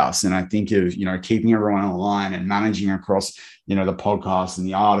bunkhouse and I think of, keeping everyone on the line and managing across, the podcasts and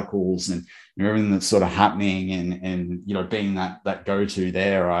the articles and everything that's sort of happening and being that go-to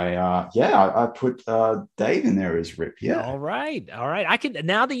there, I put Dave in there as Rip. Yeah. All right. I can,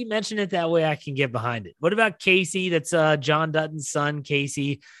 now that you mention it that way, I can get behind it. What about Casey? That's John Dutton's son,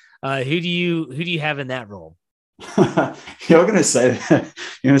 Casey. Who do you have in that role? You're going to say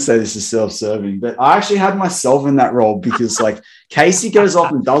this is self-serving, but I actually had myself in that role because Casey goes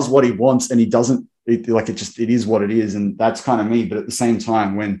off and does what he wants and he doesn't it is what it is. And that's kind of me. But at the same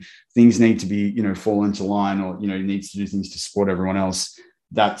time, when things need to be, fall into line or, he needs to do things to support everyone else,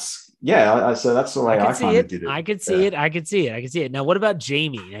 so that's the way I kind of did it. I could see it. Now, what about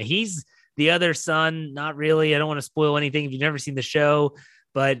Jamie? Now, he's the other son. Not really. I don't want to spoil anything if you've never seen the show.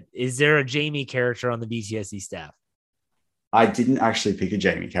 But is there a Jamie character on the BTSC staff? I didn't actually pick a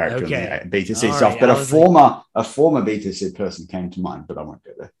Jamie character on the BTSC All stuff, right. but a former BTSC person came to mind, but I won't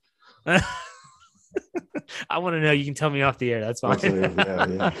go there. I want to know. You can tell me off the air. That's fine.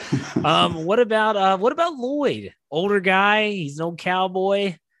 Yeah. What about Lloyd? Older guy. He's an old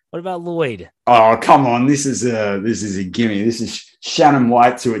cowboy. What about Lloyd? Oh, come on. This is a gimme. This is Shannon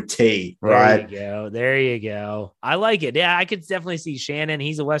White to a T, right? There you go. I like it. Yeah, I could definitely see Shannon.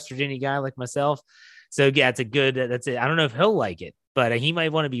 He's a West Virginia guy like myself. So yeah, that's it. I don't know if he'll like it, but he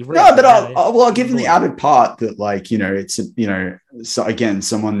might want to be. No, but I'll give him the added part that it's, so again,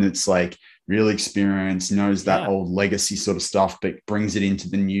 someone that's really experienced, knows that old legacy sort of stuff, but brings it into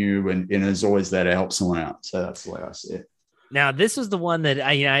the new and is always there to help someone out. So that's the way I see it. Now, this was the one that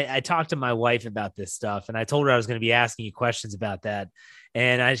I talked to my wife about this stuff, and I told her I was going to be asking you questions about that.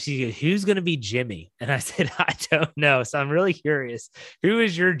 And she said, who's going to be Jimmy? And I said, I don't know. So I'm really curious. Who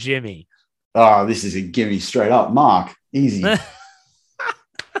is your Jimmy? Oh, this is a gimme straight up. Mark, easy. I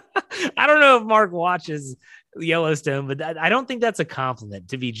don't know if Mark watches Yellowstone, but I don't think that's a compliment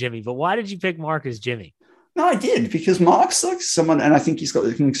to be Jimmy. But why did you pick Mark as Jimmy? No, I did, because Mark's someone, and I think he's got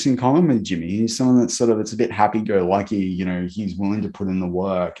things in common with Jimmy. He's someone that's it's a bit happy-go-lucky. He's willing to put in the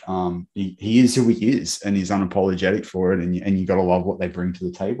work. He is who he is, and he's unapologetic for it. And you got to love what they bring to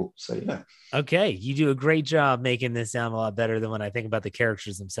the table. So yeah. Okay, you do a great job making this sound a lot better than when I think about the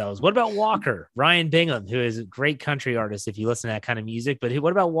characters themselves. What about Walker? Ryan Bingham, who is a great country artist if you listen to that kind of music. But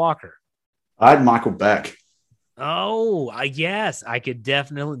what about Walker? I had Michael Beck. Oh, yes, I could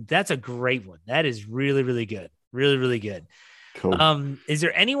definitely. That's a great one. That is really, really good. Really, really good. Cool. Is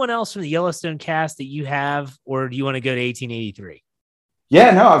there anyone else from the Yellowstone cast that you have, or do you want to go to 1883?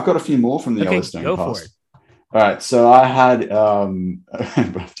 Yeah, no, I've got a few more from the Yellowstone cast. Go for it. All right, so I had I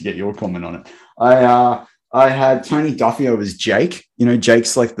have to get your comment on it. I had Tony Duffio as Jake.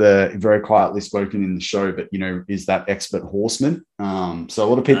 Jake's the very quietly spoken in the show, but is that expert horseman. So a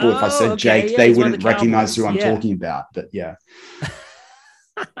lot of people, if I said Jake, they wouldn't recognize who I'm talking about. But yeah,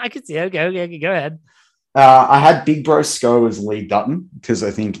 I could see. Okay, go ahead. I had Big Bro Sco as Lee Dutton because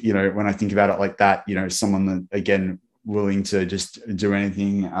I think when I think about it like that, someone that again willing to just do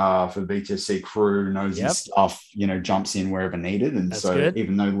anything for the BTSC crew, knows his stuff, jumps in wherever needed. And that's so good.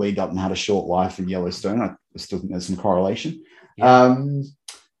 Even though Lee Dutton had a short life in Yellowstone, I still think there's some correlation. Yeah.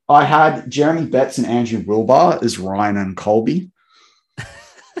 I had Jeremy Betts and Andrew Wilbar as Ryan and Colby.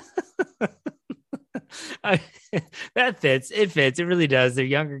 That fits. It fits. It really does. They're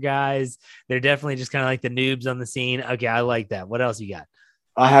younger guys. They're definitely just kind of like the noobs on the scene. Okay, I like that. What else you got?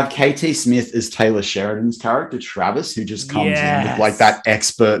 I have KT Smith as Taylor Sheridan's character, Travis, who just comes in with that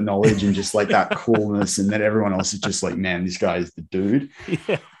expert knowledge and just that coolness. And then everyone else is just man, this guy is the dude.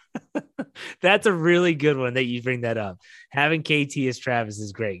 Yeah. That's a really good one that you bring that up. Having KT as Travis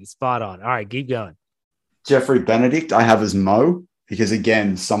is great. Spot on. All right, keep going. Jeffrey Benedict, I have as Mo. Because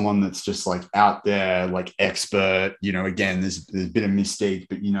again, someone that's just out there, expert, again, there's a bit of mystique,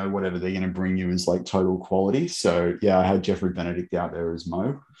 but whatever they're going to bring you is total quality. So yeah, I had Jeffrey Benedict out there as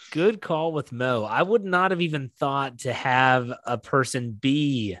Mo. Good call with Mo. I would not have even thought to have a person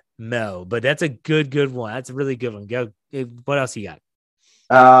be Mo, but that's a good one. That's a really good one. Go. What else you got?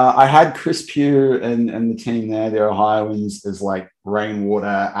 I had Chris Pugh and the team there, the Ohioans, as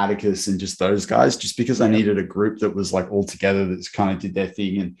Rainwater, Atticus, and just those guys, just because I needed a group that was all together that's kind of did their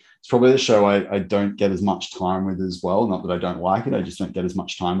thing. And it's probably the show I don't get as much time with as well. Not that I don't like it, I just don't get as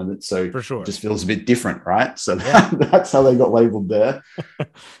much time with it. So for sure, it just feels a bit different, right? So that's how they got labeled there.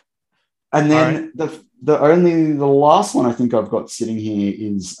 And then the last one I think I've got sitting here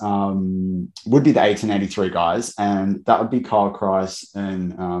is would be the 1883 guys, and that would be Kyle Kreis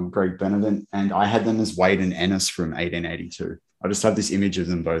and Greg Benevent, and I had them as Wade and Ennis from 1882. I just have this image of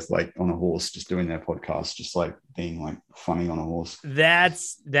them both like on a horse, just doing their podcast, just like being like funny on a horse. That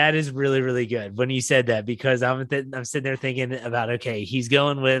is really, really good when you said that, because I'm sitting there thinking about, okay, he's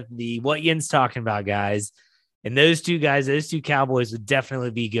going with what Yin's talking about, guys. And those two guys, those two Cowboys would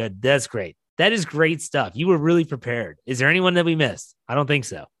definitely be good. That's great. That is great stuff. You were really prepared. Is there anyone that we missed? I don't think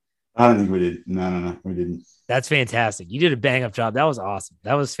so. I don't think we did. No, we didn't. That's fantastic. You did a bang up job. That was awesome.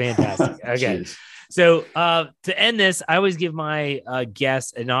 That was fantastic. Okay. Cheers. So to end this, I always give my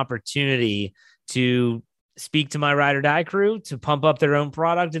guests an opportunity to speak to my ride or die crew to pump up their own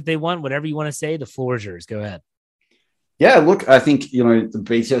product if they want. Whatever you want to say, the floor is yours. Go ahead. Yeah, look, I think, the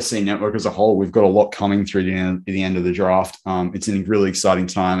BTSC network as a whole, we've got a lot coming through the end of the draft. It's a really exciting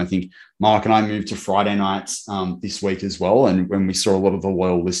time. I think Mark and I moved to Friday nights this week as well. And when we saw a lot of the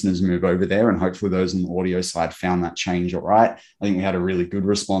loyal listeners move over there, and hopefully those on the audio side found that change all right. I think we had a really good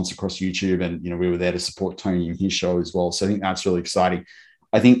response across YouTube, and, we were there to support Tony and his show as well. So I think that's really exciting.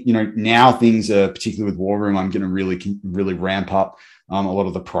 I think, now things are, particularly with War Room, I'm going to really ramp up a lot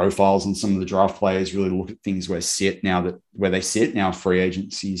of the profiles on some of the draft players, really look at things where they sit now. Free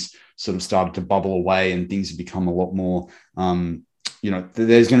agencies sort of started to bubble away, and things have become a lot more,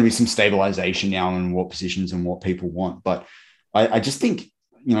 there's going to be some stabilization now in what positions and what people want. But I just think,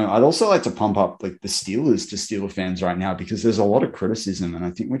 I'd also like to pump up like the Steelers to Steeler fans right now, because there's a lot of criticism, and I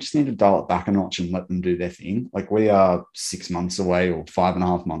think we just need to dial it back a notch and let them do their thing. Like, we are 6 months away or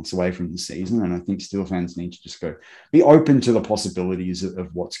 5.5 months away from the season. And I think Steeler fans need to just be open to the possibilities of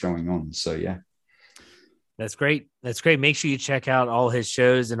what's going on. So, yeah. That's great. That's great. Make sure you check out all his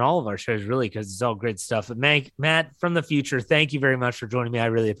shows and all of our shows, really, because it's all great stuff. But Matt from the future, thank you very much for joining me. I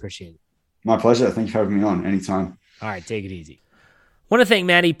really appreciate it. My pleasure. Thank you for having me on anytime. All right. Take it easy. I want to thank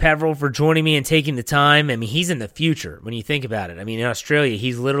Matty Peverill for joining me and taking the time. I mean, he's in the future when you think about it. I mean, in Australia,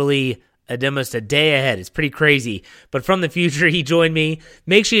 he's literally almost a day ahead. It's pretty crazy. But from the future, he joined me.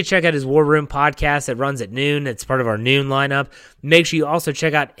 Make sure you check out his War Room podcast that runs at noon. It's part of our noon lineup. Make sure you also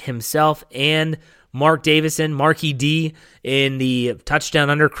check out himself and Mark Davison, Marky D, in the Touchdown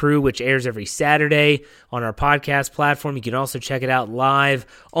Under crew, which airs every Saturday on our podcast platform. You can also check it out live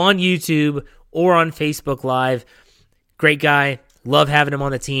on YouTube or on Facebook Live. Great guy. Love having him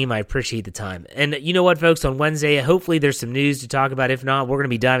on the team. I appreciate the time. And you know what, folks? On Wednesday, hopefully there's some news to talk about. If not, we're going to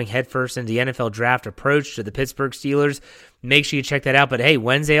be diving headfirst into the NFL draft approach to the Pittsburgh Steelers. Make sure you check that out. But hey,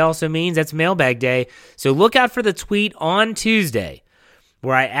 Wednesday also means that's mailbag day. So look out for the tweet on Tuesday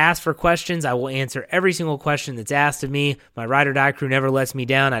where I ask for questions. I will answer every single question that's asked of me. My ride or die crew never lets me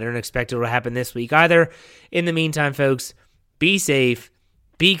down. I don't expect it will happen this week either. In the meantime, folks, be safe,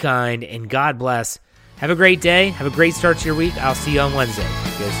 be kind, and God bless. Have a great day. Have a great start to your week. I'll see you on Wednesday.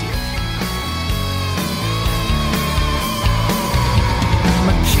 Go Steelers.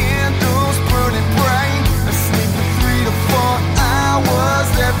 My candles burning bright. I sleep for 3 to 4 hours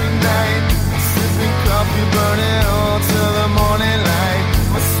every night. Sipping coffee, burning all till the morning light.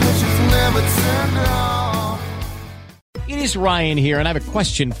 My switch is never turned off. It is Ryan here, and I have a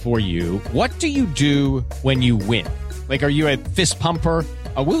question for you. What do you do when you win? Like, are you a fist pumper,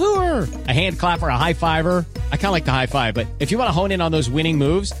 a woohooer, a hand clapper, a high fiver? I kind of like the high five, but if you want to hone in on those winning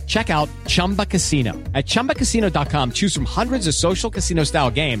moves, check out Chumba Casino. At ChumbaCasino.com, choose from hundreds of social casino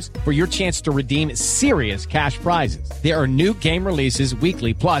style games for your chance to redeem serious cash prizes. There are new game releases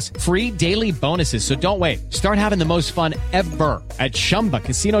weekly, plus free daily bonuses. So don't wait. Start having the most fun ever at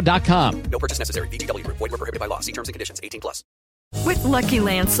ChumbaCasino.com. No purchase necessary. VGW Group. Void where prohibited by law. See terms and conditions. 18+. With Lucky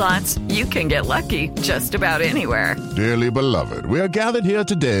Land Slots, you can get lucky just about anywhere. Dearly beloved, we are gathered here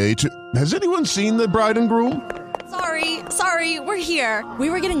today to... Has anyone seen the bride and groom? Sorry, we're here. We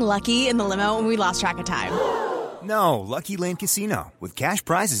were getting lucky in the limo and we lost track of time. No, Lucky Land Casino, with cash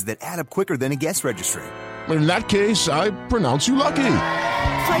prizes that add up quicker than a guest registry. In that case, I pronounce you lucky.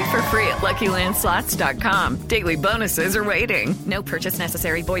 Play for free at LuckyLandSlots.com. Daily bonuses are waiting. No purchase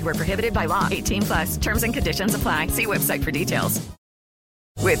necessary. Void where prohibited by law. 18+. Terms and conditions apply. See website for details.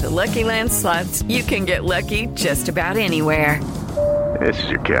 With Lucky Land Slots, you can get lucky just about anywhere. This is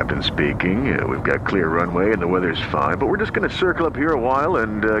your captain speaking. We've got clear runway and the weather's fine, but we're just going to circle up here a while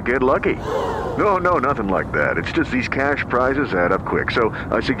and get lucky. No, nothing like that. It's just these cash prizes add up quick. So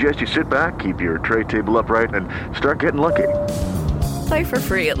I suggest you sit back, keep your tray table upright, and start getting lucky. Play for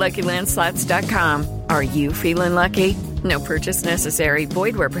free at LuckyLandSlots.com. Are you feeling lucky? No purchase necessary.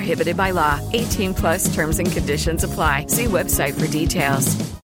 Void where prohibited by law. 18+ terms and conditions apply. See website for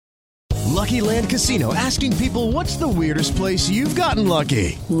details. Lucky Land Casino, asking people, what's the weirdest place you've gotten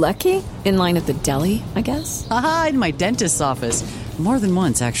lucky? Lucky? In line at the deli, I guess? Aha, in my dentist's office. More than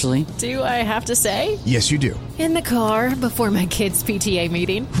once, actually. Do I have to say? Yes, you do. In the car before my kids' PTA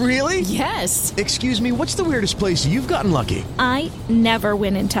meeting. Really? Yes. Excuse me, what's the weirdest place you've gotten lucky? I never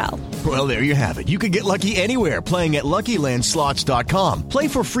win and tell. Well, there you have it. You can get lucky anywhere, playing at LuckyLandSlots.com. Play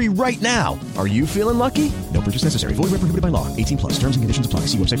for free right now. Are you feeling lucky? No purchase necessary. Void where prohibited by law. 18+. Terms and conditions apply.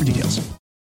 See website for details.